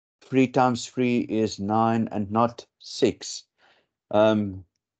 3 times 3 is 9 and not 6.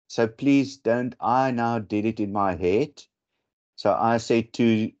 So please don't. I now did it in my head. So I said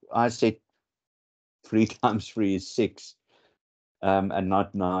 3 times 3 is 6, and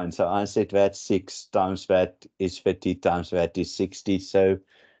not 9. So I said that 6 times that is 50 times that is 60. So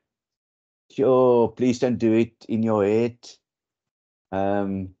sure, please don't do it in your head,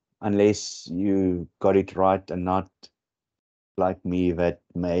 unless you got it right and not like me that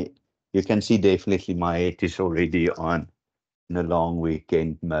may. You can see definitely my head is already on in a long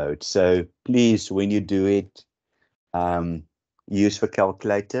weekend mode. So please, when you do it, use the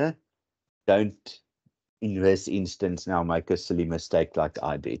calculator. Don't, in this instance, now make a silly mistake like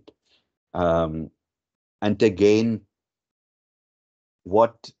I did. And again,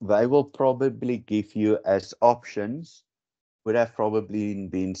 what they will probably give you as options would have probably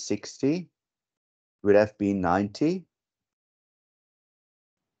been 60, would have been 90.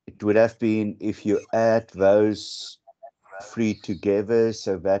 It would have been, if you add those three together,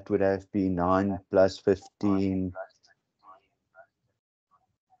 so that would have been 9 plus 15.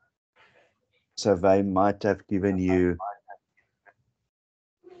 So they might have given you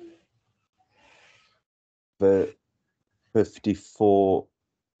the 54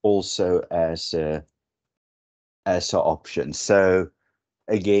 also as a option. So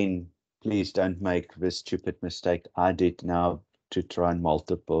again, please don't make this stupid mistake I did now to try and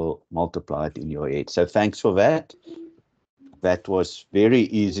multiply it in your head. So thanks for that. That was very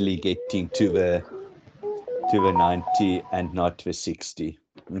easily getting to the 90 and not the 60.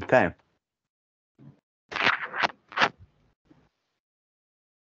 Okay.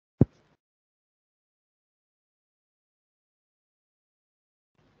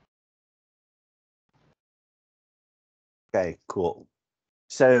 Okay, cool.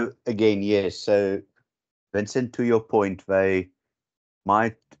 So again, yes, so Vincent, to your point, they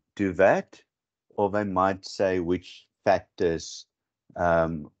might do that, or they might say which factors are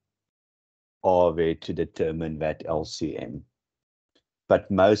there to determine that LCM.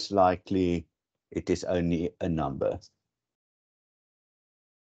 But most likely it is only a number.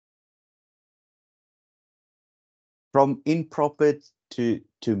 From improper to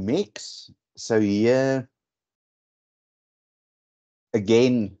mix, so here,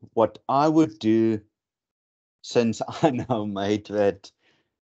 again, what I would do, since I now made that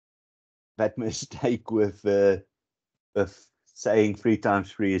mistake with saying 3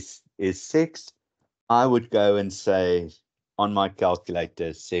 times 3 is 6, I would go and say on my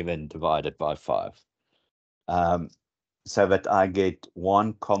calculator 7 divided by 5, so that I get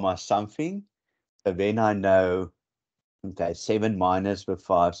 1 comma something. So then I know Okay, 7 minus the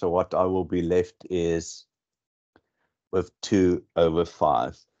 5. So what I will be left is with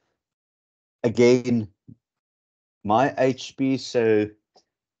 2/5. Again, my HP, so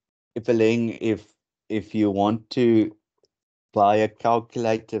if you want to buy a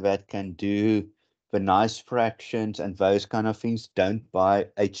calculator that can do the nice fractions and those kind of things, don't buy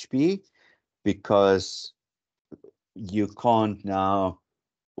HP, because you can't now,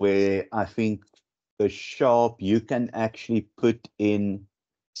 where I think the sharp, you can actually put in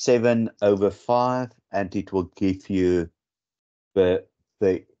 7/5 and it will give you the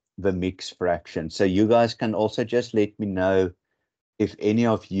the the mixed fraction. So you guys can also just let me know if any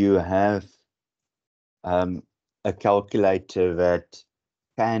of you have a calculator that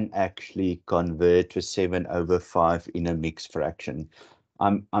can actually convert to 7/5 in a mixed fraction.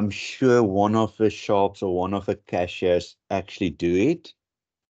 I'm sure one of the shops or one of the cashiers actually do it.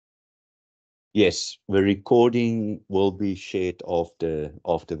 Yes, the recording will be shared after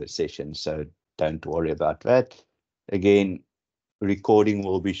the session, so don't worry about that. Again, recording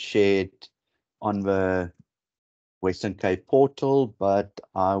will be shared on the Western Cape portal, but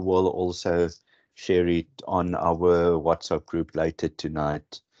I will also share it on our WhatsApp group later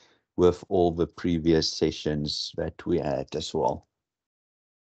tonight with all the previous sessions that we had as well.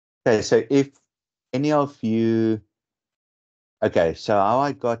 Okay, so if any of you, okay, so how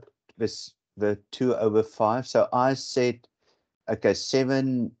I got this, the 2/5, so I said, okay,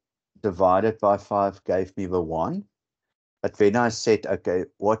 7 divided by 5 gave me the 1, but then I said, okay,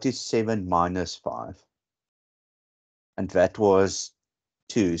 what is 7 minus 5? And that was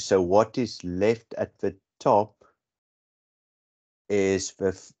 2. So what is left at the top is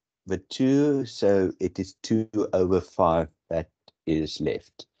the 2, so it is 2/5 that is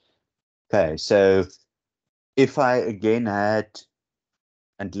left. Okay, so if I again had,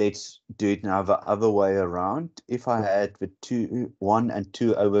 and let's do it now the other way around, if I had the 1 and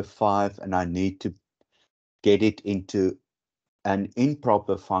 2/5 and I need to get it into an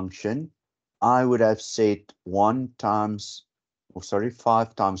improper function, I would have said 5 times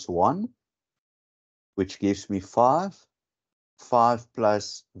 1, which gives me 5. 5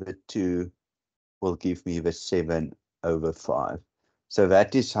 plus the 2 will give me the 7/5. So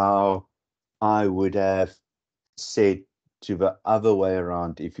that is how I would have said to the other way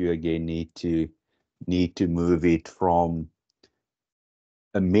around if you again need to move it from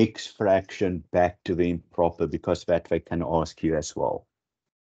a mixed fraction back to the improper, because that they can ask you as well.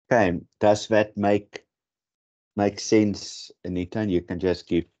 Okay, does that make sense, Anita? And you can just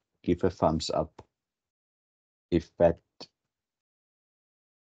give a thumbs up if that.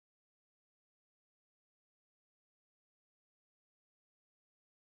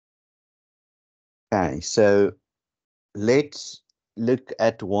 Okay, so let's look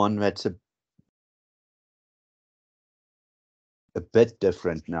at one that's a bit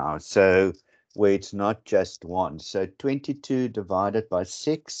different now. So where it's not just 1. So 22 divided by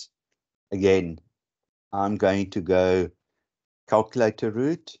 6. Again, I'm going to go calculator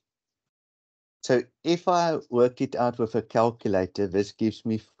route. So if I work it out with a calculator, this gives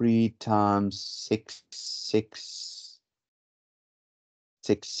me 3 times 6, 6,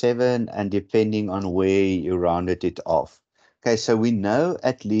 6, 7, and depending on where you rounded it off. Okay, so we know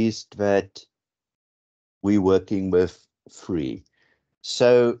at least that we're working with 3.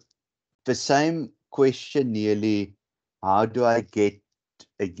 So the same question nearly, how do I get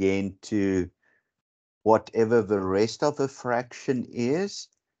again to whatever the rest of the fraction is?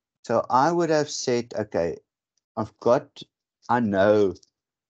 So I would have said, okay, I know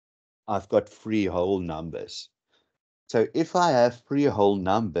I've got 3 whole numbers. So if I have 3 whole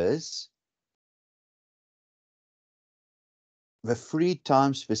numbers, the 3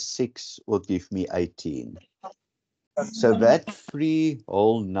 times the 6 will give me 18. So that 3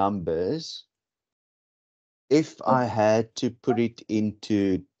 whole numbers, if I had to put it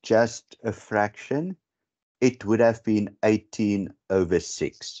into just a fraction, it would have been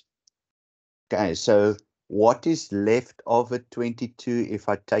 18/6. Okay, so what is left of a 22 if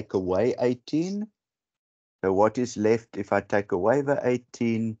I take away 18? So what is left if I take away the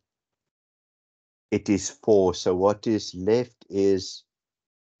 18? It is 4. So what is left is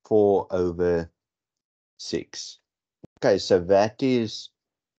 4/6. Okay, so that is,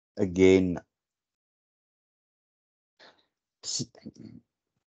 again,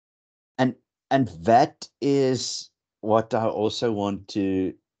 and that is what I also want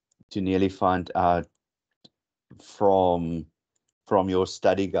to nearly find out from your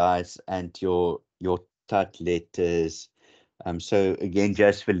study guides and your TUT letters. So again,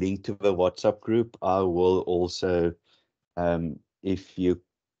 just the link to the WhatsApp group. I will also, if you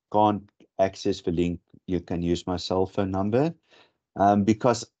can't access the link, you can use my cell phone number,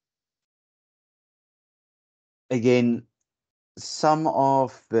 because again, some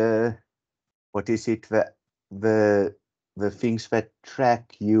of the, what is it, the the things that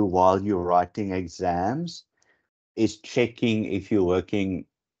track you while you're writing exams is checking if you're working,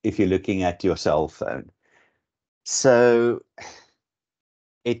 if you're looking at your cell phone. So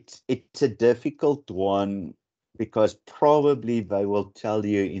it's a difficult one, because probably they will tell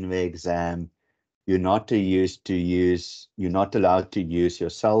you in the exam you're not you're not allowed to use your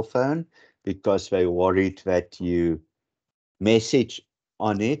cell phone, because they're worried that you message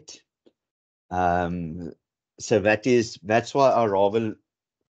on it. So that's why I rather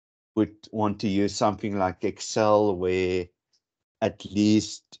would want to use something like Excel, where at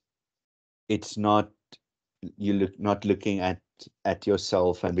least it's not, not looking at your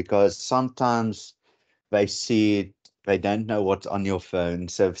cell phone, because sometimes they see it, they don't know what's on your phone.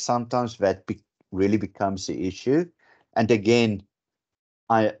 So sometimes that really becomes the issue. And again,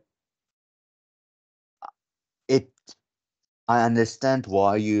 I it I understand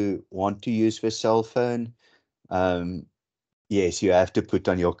why you want to use the cell phone. Yes, you have to put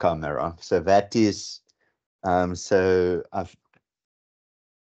on your camera. So that is so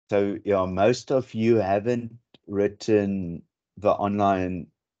yeah, most of you haven't written the online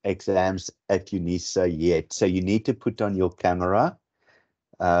exams at UNISA yet. So you need to put on your camera.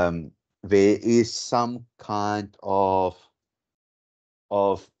 There is some kind of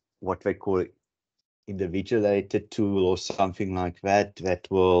what they call individuated tool or something like that, that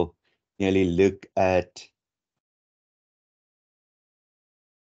will nearly look at.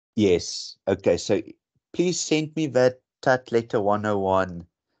 Yes. Okay. So please send me that TUT letter 101.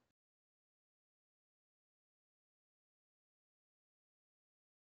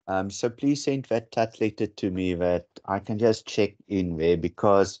 So please send that TUT letter to me, that I can just check in there,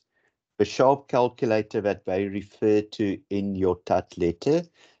 because the sharp calculator that they refer to in your TUT letter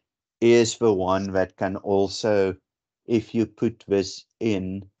is the one that can also, if you put this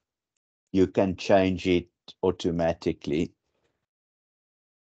in, you can change it automatically.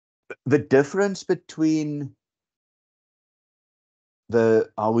 The difference between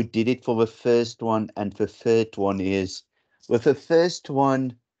how we did it for the first one and the third one is, with the first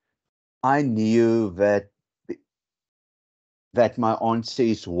one, I knew that my answer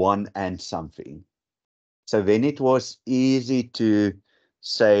is 1 and something. So then it was easy to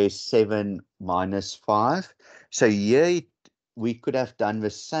say 7 minus 5. So here we could have done the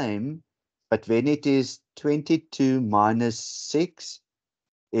same, but when it is 22 minus 6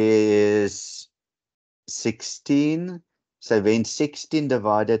 is 16. So then 16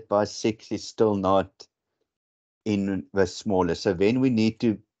 divided by 6 is still not in the smaller. So then we need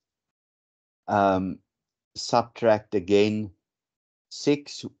to subtract again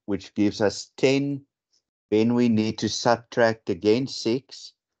 6, which gives us 10. Then we need to subtract again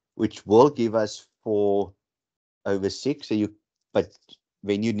 6, which will give us 4/6. But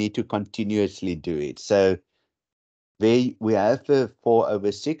then you need to continuously do it. So there we have the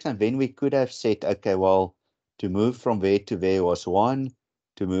 4/6, and then we could have said, okay, well, to move from there to there was 1,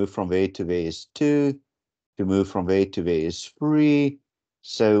 to move from there to there is 2, to move from there to there is 3.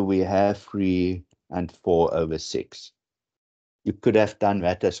 So we have 3 and 4/6. You could have done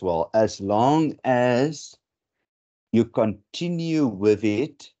that as well, as long as you continue with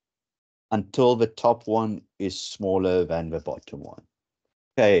it until the top one is smaller than the bottom one.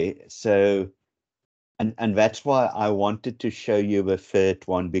 Okay, so, and that's why I wanted to show you the third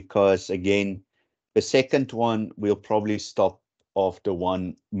one, because again, the second one will probably stop after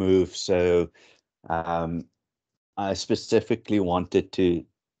one move. So I specifically wanted to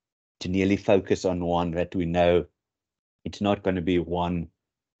nearly focus on one that we know it's not going to be 1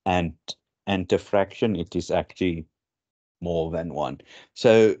 and a fraction. It is actually more than 1.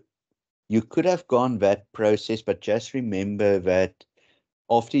 So you could have gone that process, but just remember that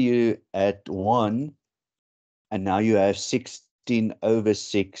after you add 1 and now you have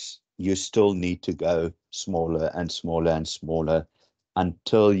 16/6, you still need to go smaller and smaller and smaller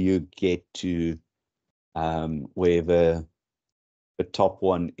until you get to where the top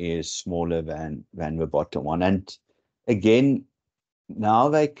one is smaller than the bottom one. And again, now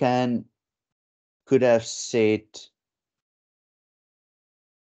they could have said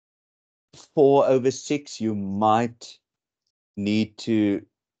 4/6. You might need to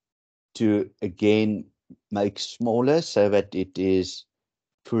again make smaller, so that it is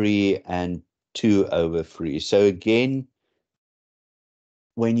 3 and 2/3. So again,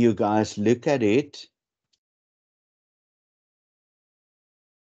 when you guys look at it,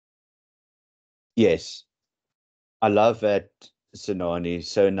 yes, I love that, Sanani.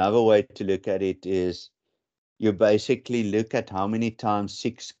 So another way to look at it is you basically look at how many times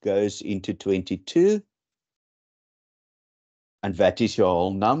 6 goes into 22, and that is your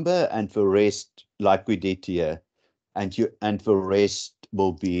whole number, and the rest, like we did here, and the rest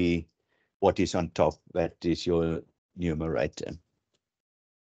will be what is on top. That is your numerator.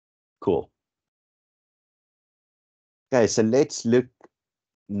 Cool. Okay, so let's look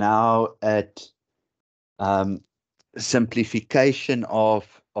now at simplification of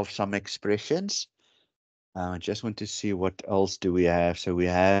some expressions. I just want to see what else do we have. So we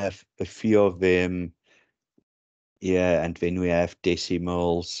have a few of them here, and then we have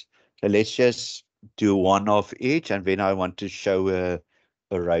decimals. So let's just do one of each, and then I want to show a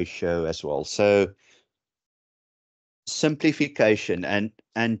ratio as well. So simplification,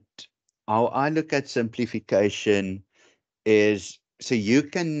 and how I look at simplification is, so you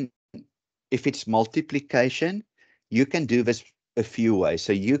can, if it's multiplication, you can do this a few ways.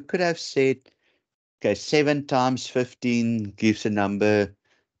 So you could have said, okay, 7 times 15 gives a number,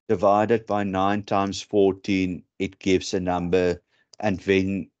 divided by 9 times 14, it gives a number, and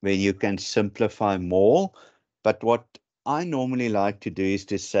then you can simplify more. But what I normally like to do is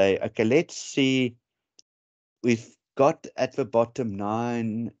to say, okay, let's see, we've got at the bottom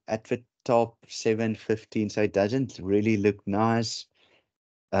 9, at the top 7, 15, so it doesn't really look nice.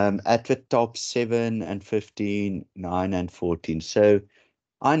 At the top 7 and 15, 9 and 14. So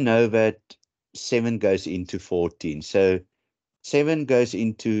I know that 7 goes into 14. So 7 goes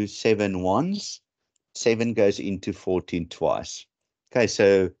into 7 once, 7 goes into 14 twice. Okay,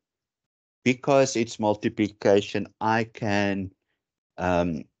 so because it's multiplication, I can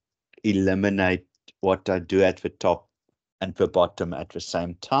eliminate what I do at the top and the bottom at the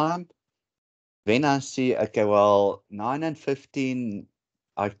same time. Then I see, okay, well, 9 and 15,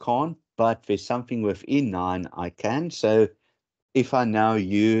 I can't, but there's something within 9 I can. So if I now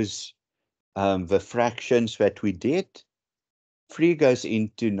use the fractions that we did, 3 goes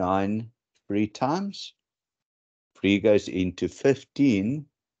into 9 3 times, 3 goes into 15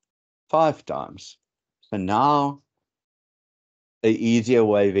 5 times. So now an easier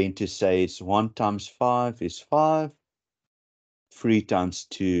way then to say is 1 times 5 is 5, 3 times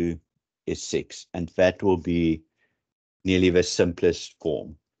 2 is 6, and that will be nearly the simplest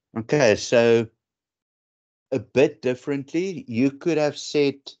form. Okay, so a bit differently, you could have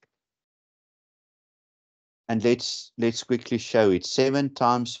said, and let's quickly show it. 7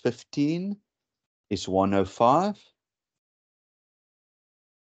 times 15 is 105.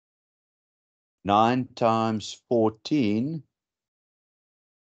 9 times 14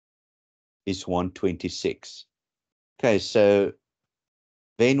 is 126. Okay, so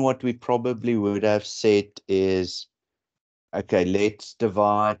then what we probably would have said is, okay, let's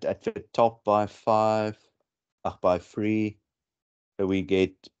divide at the top by 5, by 3. So we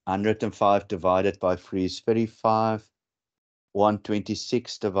get 105 divided by 3 is 35.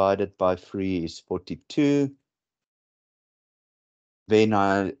 126 divided by 3 is 42. Then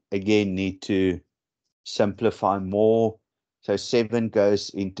I again need to simplify more. So 7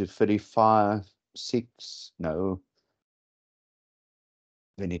 goes into 35, 6, no.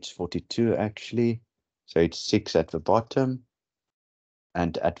 Then it's 42 actually. So it's 6 at the bottom,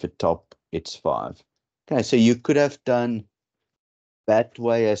 and at the top it's 5. Okay, so you could have done that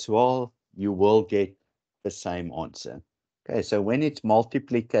way as well. You will get the same answer. Okay, so when it's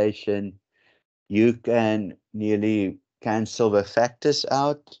multiplication, you can nearly cancel the factors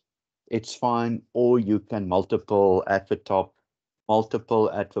out. It's fine, or you can multiple at the top, multiple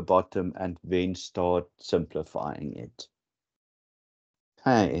at the bottom, and then start simplifying it.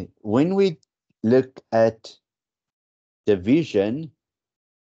 Okay, when we look at division,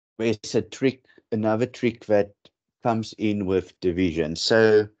 there's a trick, another trick that comes in with division.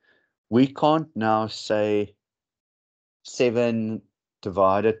 So we can't now say 7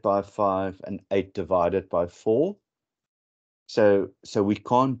 divided by 5 and 8 divided by 4. So we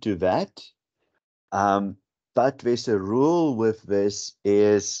can't do that. But there's a rule with this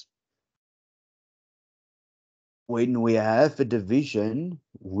is when we have a division,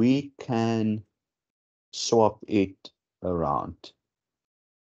 we can swap it around.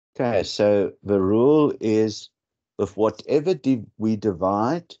 Okay, so the rule is with whatever we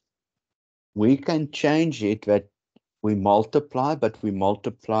divide, we can change it that we multiply, but we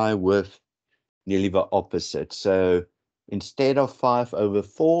multiply with nearly the opposite. So instead of 5 over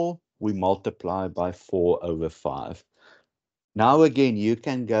 4, we multiply by 4 over 5. Now again, you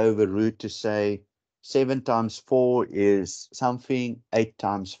can go the route to say 7 times 4 is something, 8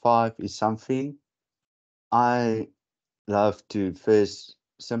 times 5 is something. I love to first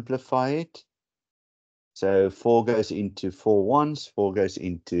simplify it. So 4 goes into 4 once, 4 goes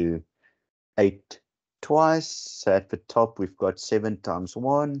into 8 twice. So at the top, we've got 7 times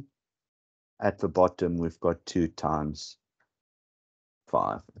 1. At the bottom, we've got 2 times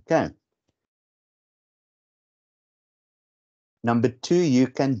 5. Okay. Number 2, you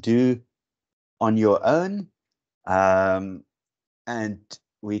can do on your own. And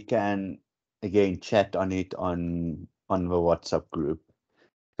we can, again, chat on it on the WhatsApp group.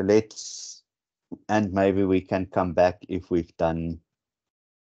 So and maybe we can come back if we've done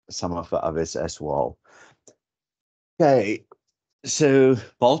some of the others as well. Okay, so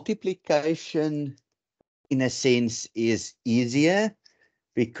multiplication, in a sense, is easier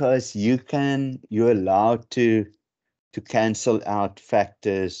because you're allowed to cancel out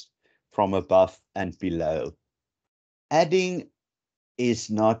factors from above and below. Adding is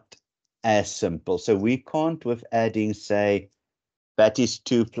not as simple. So we can't, with adding, say that is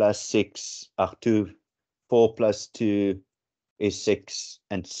 2 plus 6, 4 plus 2 is 6,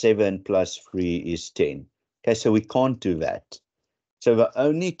 and 7 plus 3 is 10. Okay, so we can't do that. So the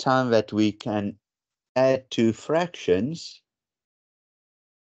only time that we can add two fractions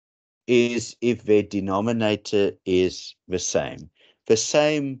is if their denominator is the same.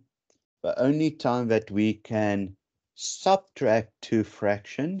 The only time that we can subtract two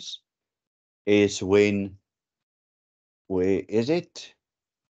fractions is when, where is it?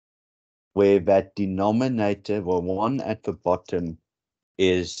 Where that denominator, the one at the bottom,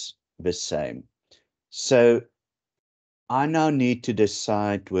 is the same. So I now need to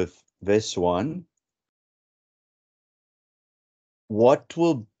decide with this one, what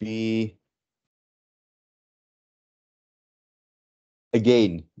will be,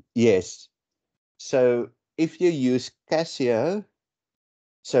 again, yes. So if you use Casio,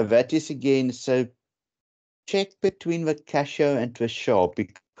 so that is again, so check between the Casio and the Sharp,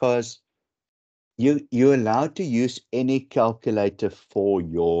 because you're allowed to use any calculator for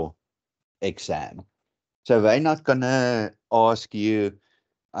your exam. So they're not going to ask you,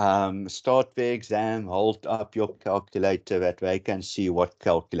 start the exam, hold up your calculator that they can see what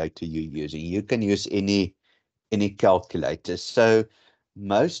calculator you're using. You can use any calculator. So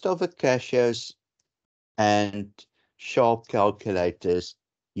most of the Casios and Sharp calculators,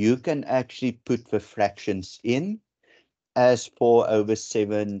 you can actually put the fractions in as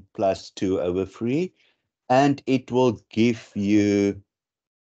 4/7 plus 2/3, and it will give you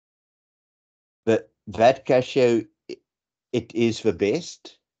that Casio. It is the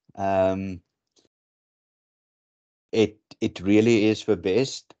best. It really is the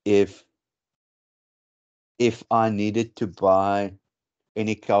best. If I needed to buy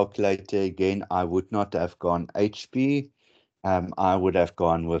any calculator again, I would not have gone HP. I would have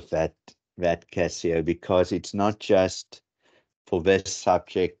gone with that Casio, because it's not just for this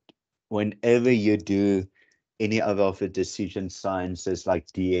subject. Whenever you do any other of the decision sciences like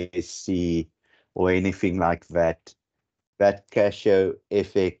DSC or anything like that, that Casio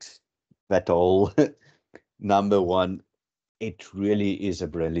FX, that whole number one, it really is a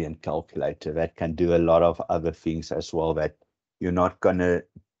brilliant calculator that can do a lot of other things as well that you're not going to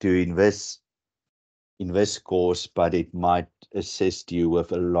do in this course, but it might assist you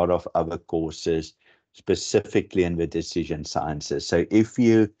with a lot of other courses, specifically in the decision sciences. So if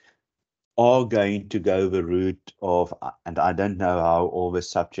you are going to go the route of, and I don't know how all the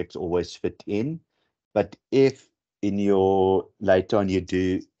subjects always fit in, but if in your, later on you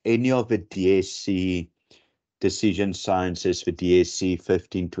do any of the DSC decision sciences for DSC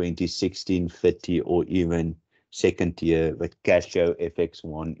 15, 20, 16, 30, or even second year, the Casio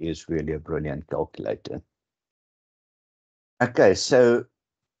FX1 is really a brilliant calculator. Okay, so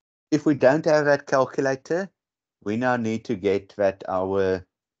if we don't have that calculator, we now need to get that our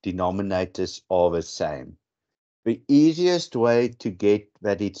denominators are the same. The easiest way to get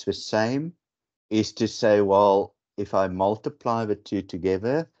that it's the same is to say, well, if I multiply the two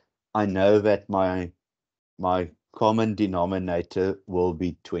together, I know that my common denominator will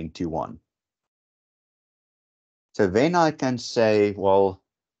be 21. So then I can say, well,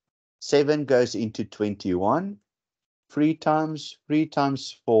 7 goes into 21. 3 times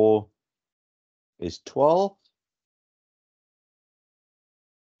 4 is 12.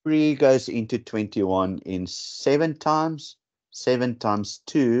 3 goes into 21 in 7 times. 7 times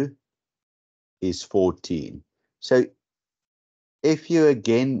 2 is 14. So if you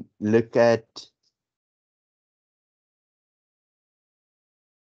again look at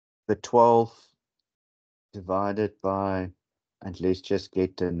the 12 divided by, and let's just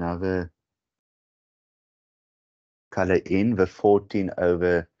get another color in, the 14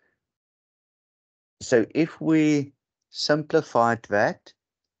 over. So if we simplified that,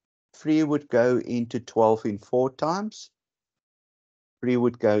 3 would go into 12 in 4 times. 3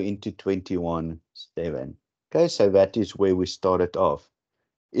 would go into 21 7. Okay, so that is where we started off.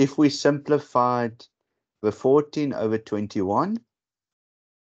 If we simplified the 14 over 21,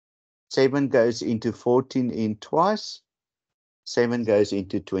 7 goes into 14 in twice, 7 goes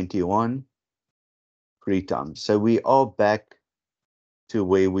into 21 3 times. So we are back to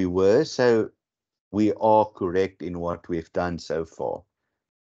where we were. So we are correct in what we've done so far.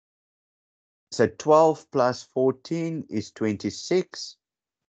 So 12 plus 14 is 26.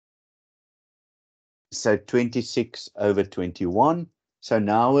 So 26 over 21. So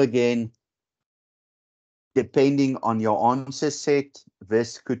now again, depending on your answer set,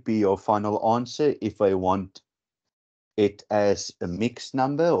 this could be your final answer if I want it as a mixed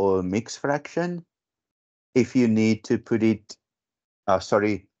number or a mixed fraction. If you need to put it,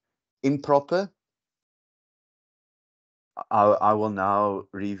 improper, I will now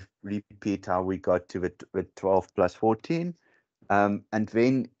repeat how we got to the 12 plus 14. And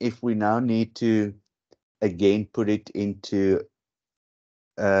then if we now need to again put it into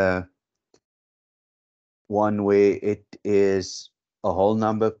one where it is a whole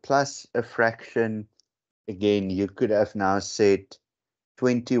number plus a fraction, again, you could have now said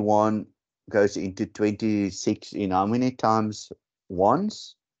 21 goes into 26 in how many times?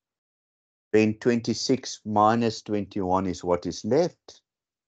 Once. Then 26 minus 21 is what is left.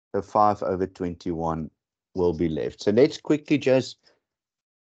 So 5 over 21 will be left. So let's quickly just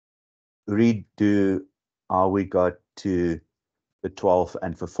redo how we got to the 12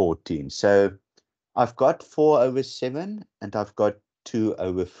 and the 14. So I've got 4 over 7 and I've got 2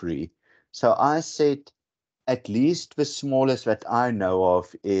 over 3. So I said at least the smallest that I know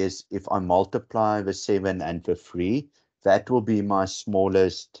of is if I multiply the 7 and the 3, that will be my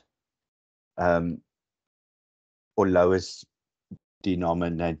smallest or lowest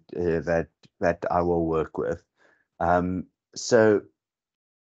denominator that I will work with. So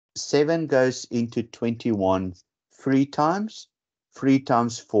 7 goes into 21 3 times. 3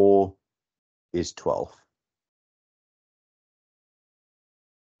 times 4 is 12.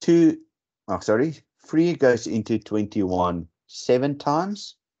 3 goes into 21 7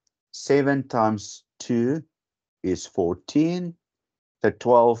 times. 7 times 2 is 14. So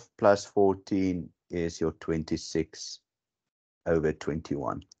 12 plus 14 is your 26 over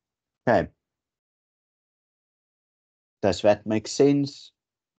 21. Okay. Does that make sense,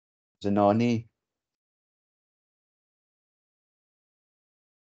 Zanani?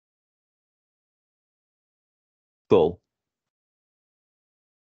 Cool.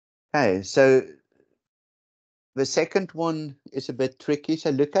 Okay, so the second one is a bit tricky. So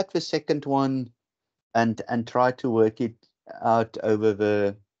look at the second one and try to work it out over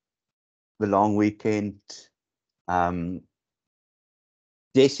the long weekend.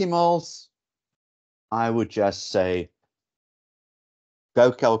 Decimals, I would just say,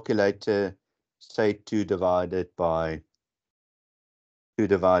 go calculator, say 2 divided by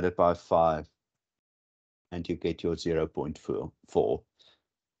 5, and you get your 0.4.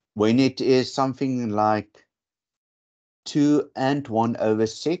 When it is something like 2 and 1 over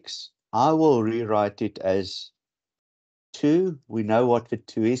 6, I will rewrite it as 2. We know what the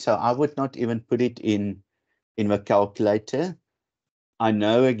 2 is, so I would not even put it in the calculator. I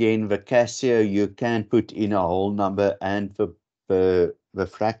know again the Casio you can put in a whole number and the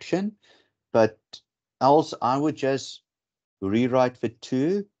fraction, but else I would just rewrite the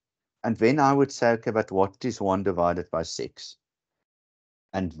 2, and then I would say, okay, but what is 1 divided by 6?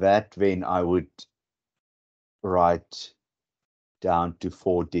 And that then I would write down to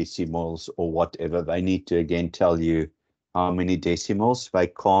 4 decimals or whatever. They need to again tell you how many decimals. They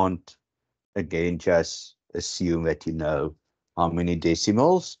can't again just assume that you know how many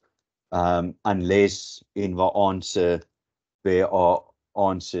decimals, unless in the answer there are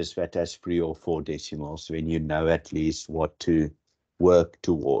answers that has 3 or 4 decimals, when you know at least what to work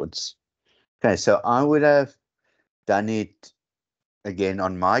towards. Okay, so I would have done it again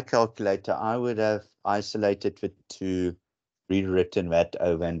on my calculator. I would have isolated the 2, rewritten that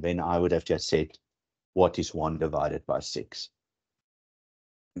over, and then I would have just said, what is 1 divided by 6?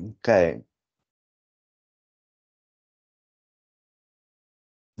 Okay.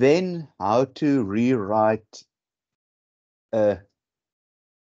 Then how to rewrite a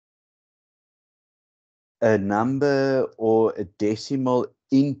number or a decimal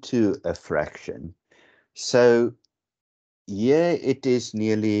into a fraction. So here it is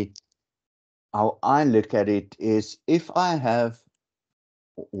nearly, how I look at it is, if I have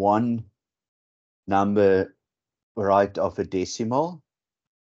one number right of a decimal,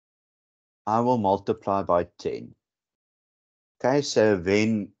 I will multiply by 10. Okay, so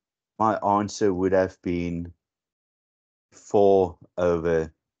then my answer would have been 4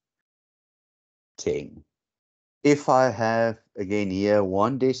 over 10. If I have, again here,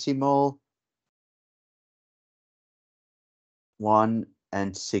 1 decimal, 1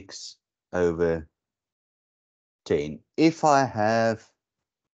 and 6 over 10. If I have,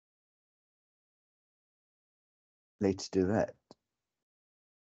 let's do that,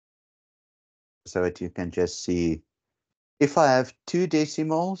 so that you can just see, if I have 2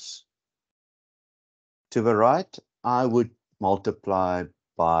 decimals to the right, I would multiply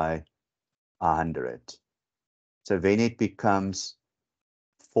by 100. So then it becomes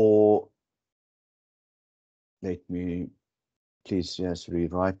 4. Let me please just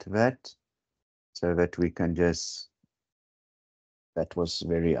rewrite that so that we can just, that was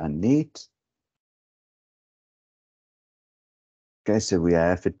very unneat. Okay, so we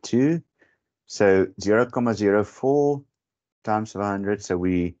have a 2. So 0.04 times 100. So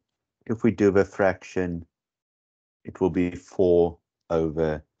if we do the fraction, it will be 4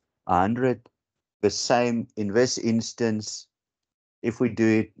 over 100. The same in this instance, if we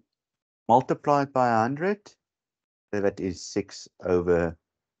do it multiplied by 100, so that is 6 over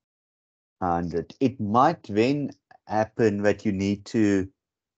 100. It might then happen that you need to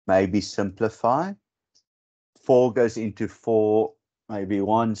maybe simplify. 4 goes into 4, maybe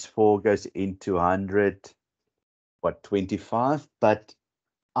once 4 goes into 100, what, 25? But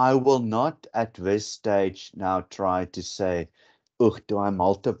I will not at this stage now try to say, do I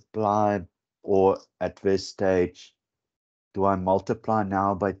multiply, or at this stage, do I multiply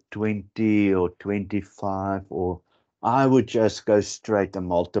now by 20 or 25? Or I would just go straight and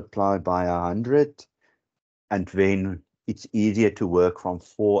multiply by 100. And then it's easier to work from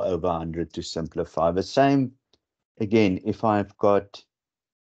 4 over 100 to simplify. The same, again, if I've got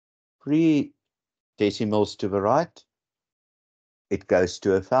 3 decimals to the right, it goes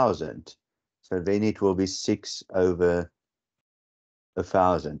to 1,000. So then it will be 6 over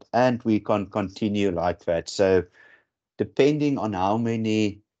 1,000. And we can continue like that. So depending on how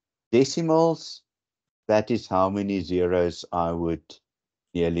many decimals, that is how many zeros I would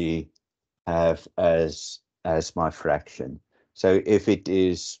nearly have as my fraction. So if it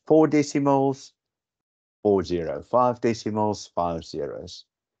is 4 decimals, 40, 5 decimals, 5 zeros.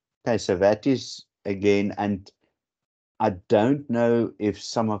 Okay, so that is, again, and I don't know if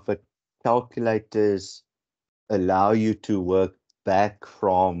some of the calculators allow you to work back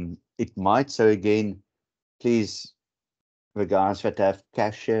from, it might. So again, please, the guys that have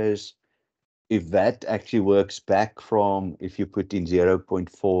cashiers, if that actually works back from, if you put in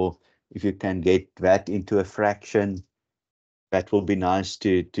 0.4, if you can get that into a fraction, that will be nice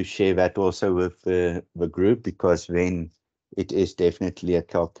to share that also with the group, because then it is definitely a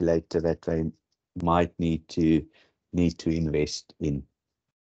calculator that they might need to invest in.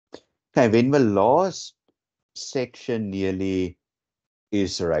 Okay, then the last section nearly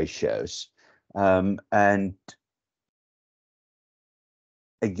is ratios. And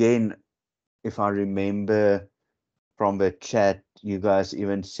again, if I remember from the chat, you guys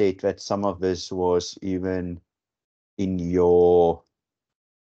even said that some of this was even in your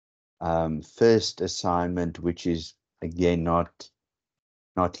first assignment, which is again not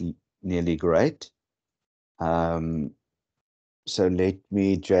nearly great. So let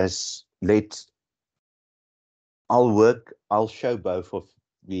me just I'll show both of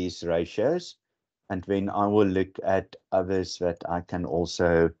these ratios, and then I will look at others that I can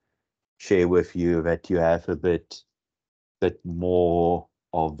also share with you, that you have a bit more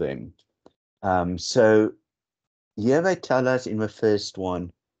of them. So here they tell us in the first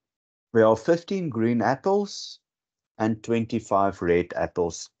one, there are 15 green apples and 25 red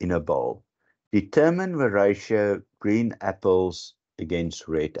apples in a bowl. Determine the ratio green apples against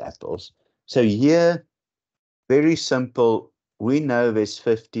red apples. So here, very simple. We know there's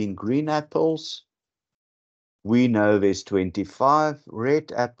 15 green apples. We know there's 25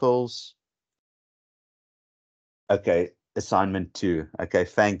 red apples. Okay, assignment 2. Okay,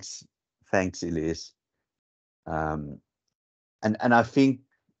 thanks, Elias. And I think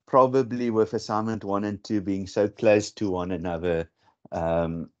probably with assignment 1 and 2 being so close to one another,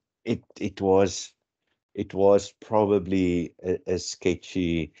 it was probably a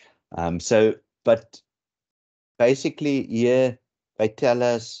sketchy. But basically here they tell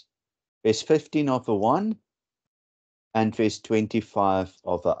us there's 15 of the one and there's 25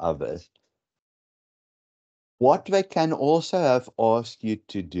 of the other. What they can also have asked you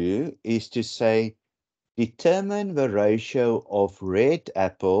to do is to say, determine the ratio of red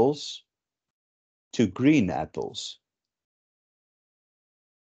apples to green apples.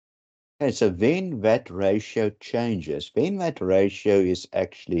 Okay, so then that ratio changes. Then that ratio is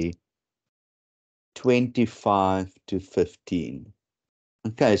actually 25 to 15.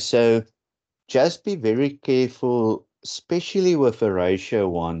 Okay, so just be very careful, especially with the ratio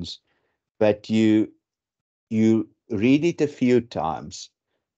ones, that you read it a few times.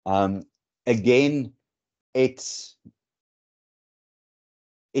 Again, it's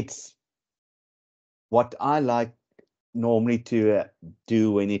what I like normally to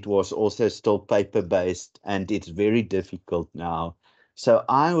do when it was also still paper-based, and it's very difficult now. So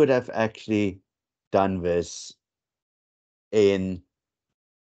I would have actually done this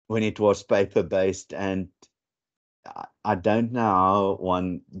when it was paper-based, and I don't know how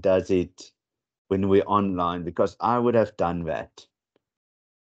one does it when we're online, because I would have done that.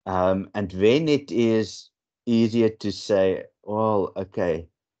 And then it is easier to say, well, okay,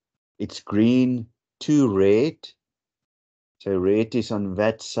 it's green to red. So red is on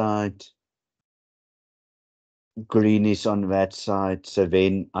that side, green is on that side. So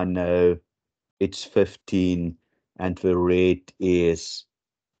then I know it's 15 and the red is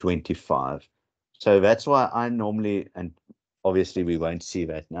 25. So that's why I normally, and obviously we won't see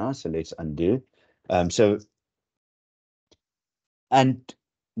that now, so let's undo. And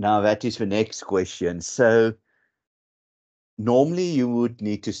now that is the next question. So normally you would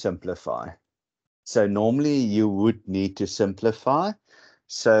need to simplify. So normally you would need to simplify.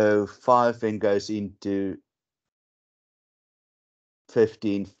 So 5 then goes into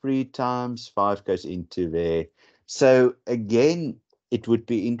 15 3 times, 5 goes into there. So again, it would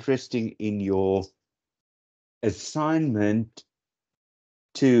be interesting in your assignment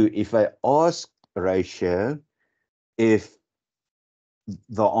to, if I ask ratio, if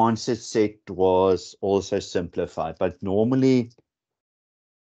the answer set was also simplified, but normally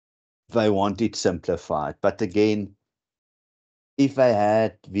they want it simplified. But again, if they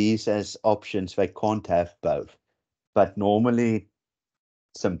had these as options, they can't have both, but normally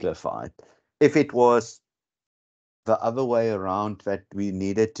simplified. If it was the other way around, that we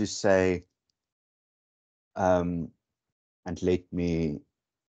needed to say, and let me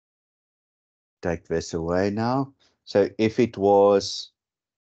take this away now. So if it was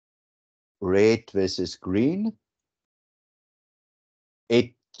red versus green,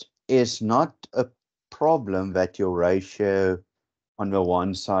 it is not a problem that your ratio on the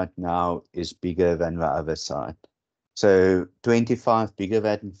one side now is bigger than the other side. So 25 bigger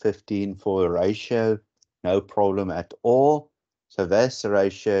than 15 for a ratio, no problem at all. So that's the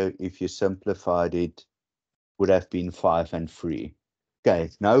ratio, if you simplified it, would have been 5 and 3. Okay,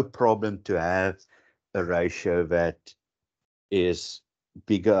 no problem to have a ratio that is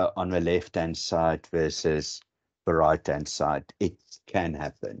bigger on the left-hand side versus the right-hand side. It can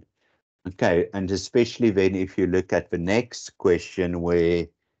happen. Okay, and especially then if you look at the next question where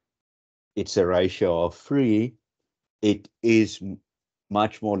it's a ratio of 3, it is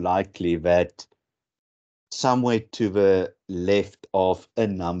much more likely that somewhere to the left of a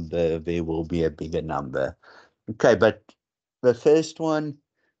number, there will be a bigger number. Okay, but the first one,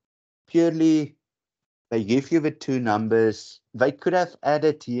 purely, they give you the two numbers. They could have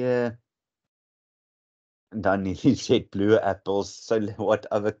added here, and I nearly said blue apples, so what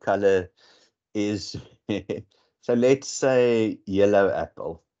other color is, so let's say yellow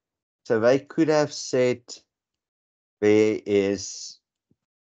apple. So they could have said there is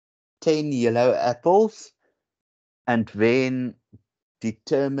 10 yellow apples, and then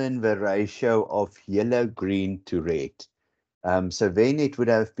determine the ratio of yellow, green to red. So then it would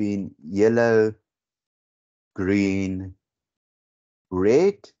have been yellow, green,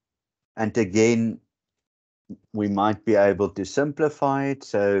 red. And again, we might be able to simplify it.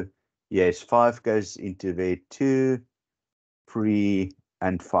 So yes, 5 goes into there, 2, 3,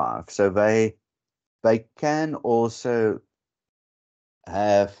 and 5. So they can also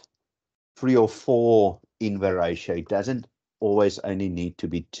have 3 or 4 in the ratio. It doesn't always only need to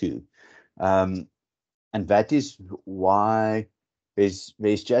be 2. And that is why there's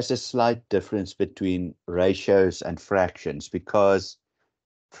just a slight difference between ratios and fractions, because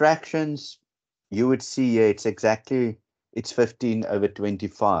fractions, you would see here, it's 15 over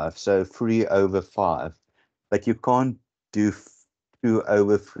 25, so 3 over 5. But you can't do 2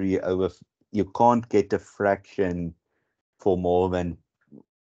 over 3 over, you can't get a fraction for more than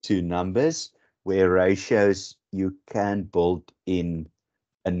 2 numbers, where ratios, you can build in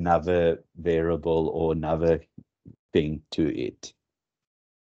another variable or another thing to it.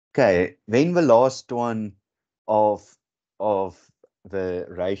 Okay, then the last one of the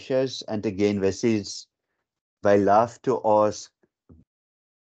ratios, and again, this is, they love to ask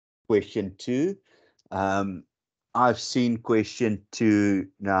question 2. I've seen question 2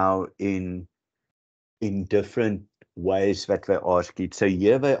 now in different ways that they ask it. So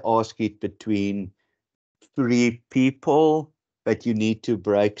here they ask it between 3 people, but you need to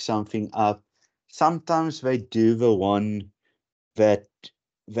break something up. sometimes they do the one that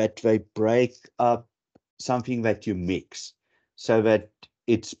they break up something that you mix, so that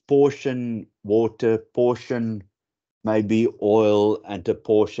it's portion water, portion maybe oil, and a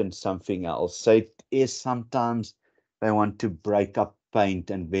portion something else. So it is sometimes they want to break up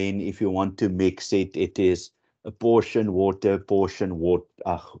paint, and then if you want to mix it, it is a portion water,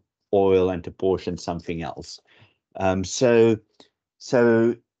 oil, and a portion something else. So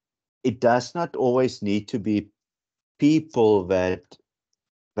it does not always need to be people that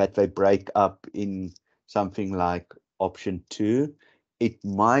they break up in something like option 2. It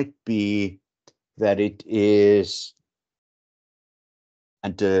might be that it is,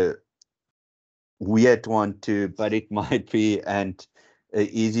 and a weird one too, but it might be an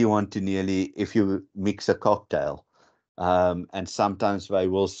easy one to nearly, if you mix a cocktail. And sometimes they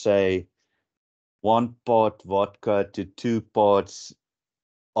will say 1 part vodka to 2 parts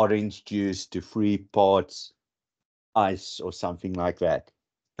orange juice to 3 parts ice or something like that.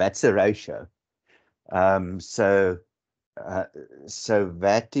 That's a ratio. Um, so uh, so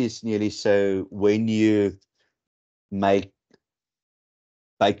that is nearly, so when you make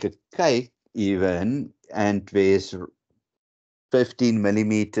bake a cake even, and there's 15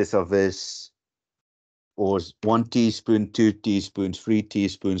 millimeters of this, or 1 teaspoon, 2 teaspoons, 3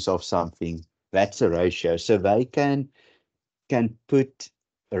 teaspoons of something, that's a ratio. So they can put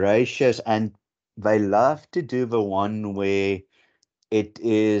ratios, and they love to do the one where it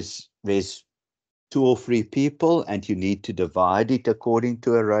is, there's 2 or 3 people and you need to divide it according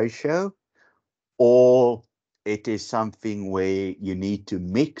to a ratio, or it is something where you need to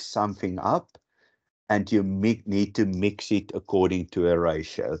mix something up and you need to mix it according to a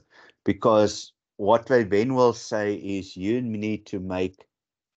ratio. Because what they then will say is you need to make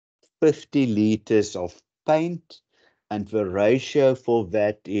 50 liters of paint, and the ratio for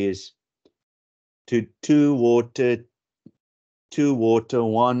that is to 2 water,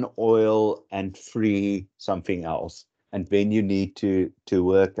 1 oil, and 3 something else. And then you need to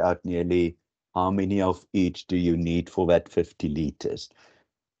work out nearly how many of each do you need for that 50 liters.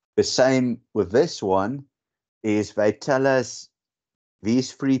 The same with this one is they tell us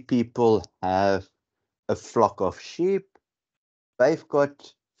these 3 people have a flock of sheep. They've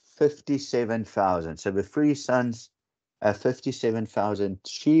got 57,000. So the 3 sons have 57,000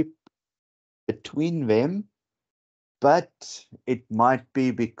 sheep between them. But it might be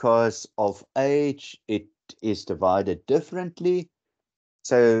because of age, it is divided differently.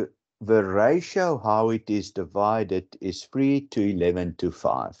 So the ratio, how it is divided, is 3 to 11 to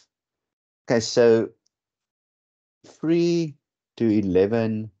 5. Okay, so 3 to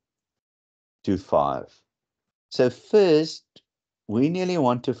 11 to 5. So first, we nearly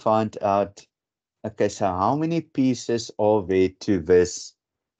want to find out, okay, so how many pieces are there to this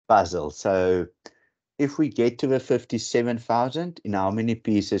puzzle? So if we get to the 57,000, in how many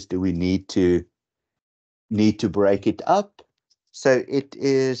pieces do we need to break it up? So it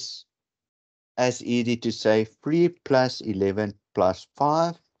is as easy to say 3 plus 11 plus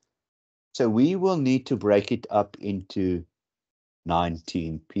 5. So we will need to break it up into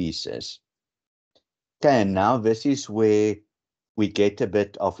 19 pieces. Okay, and now this is where we get a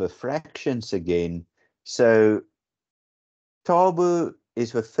bit of a fractions again. So Tabu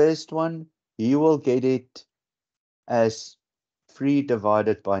is the first one. He will get it as 3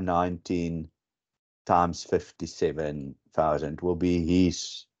 divided by 19 times 57,000 will be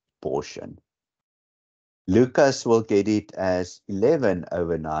his portion. Lucas will get it as 11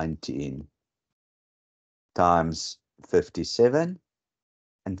 over 19 times 57,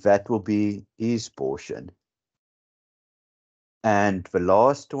 and that will be his portion. And the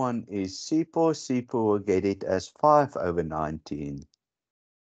last one is Sipo. Sipo will get it as 5 over 19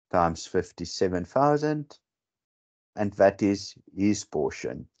 times 57,000, and that is his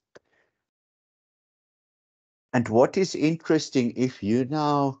portion. And what is interesting, if you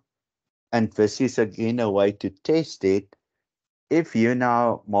now, and this is again a way to test it, if you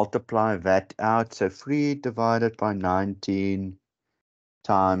now multiply that out, so 3 divided by 19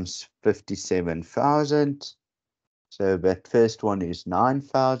 times 57,000, so that first one is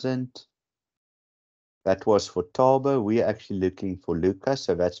 9,000. That was for Tauber. We're actually looking for Lucas,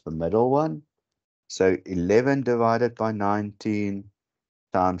 so that's the middle one. So 11 divided by 19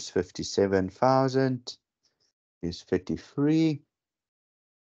 times 57,000 is 53.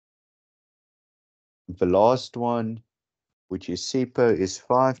 The last one, which is Sipo, is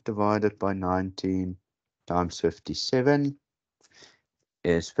 5 divided by 19 times 57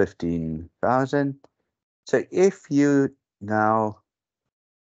 is 15,000. So if you now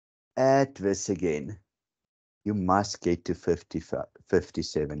add this again, you must get to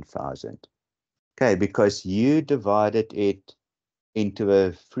 57,000. Okay, because you divided it into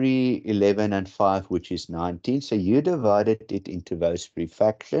a 3, 11, and 5, which is 19. So you divided it into those 3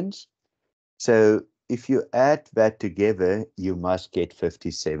 fractions. So if you add that together, you must get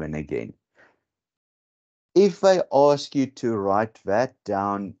 57 again. If I ask you to write that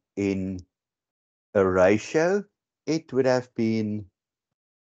down in a ratio, it would have been,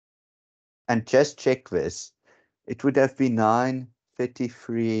 and just check this, it would have been 9,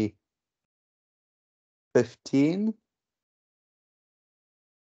 33, 15.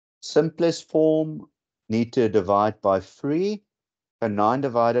 Simplest form, need to divide by 3. So 9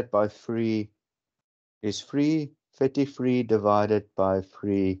 divided by 3 is 3. 33 divided by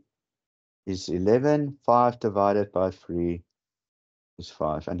 3 is 11. 5 divided by 3 is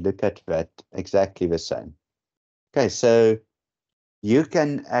 5. And look at that, exactly the same. Okay, so you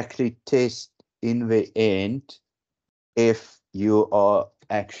can actually test in the end if you are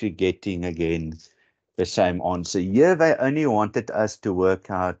actually getting, again, the same answer. Here they only wanted us to work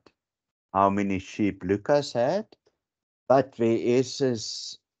out how many sheep Lucas had, but there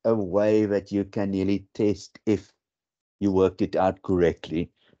is a way that you can really test if you worked it out correctly,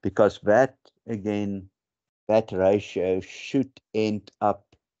 because that, again, that ratio should end up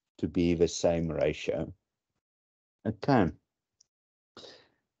to be the same ratio. Okay.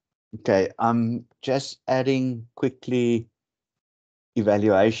 Okay, I'm just adding quickly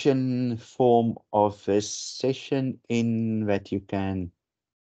evaluation form of this session in that you can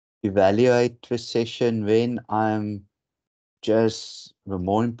evaluate the session. Then I'm just, the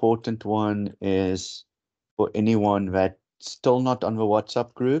more important one is for anyone that's still not on the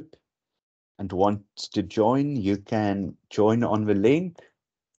WhatsApp group and wants to join, you can join on the link,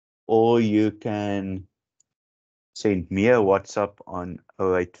 or you can send me a WhatsApp on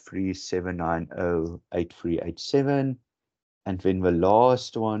 0837908387. And then the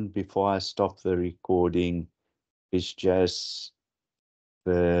last one before I stop the recording is just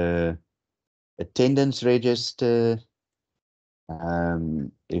the attendance register.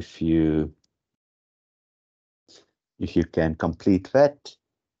 If you can complete that.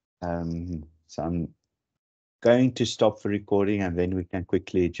 So I'm going to stop the recording and then we can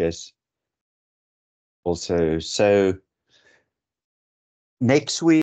quickly just also, so next week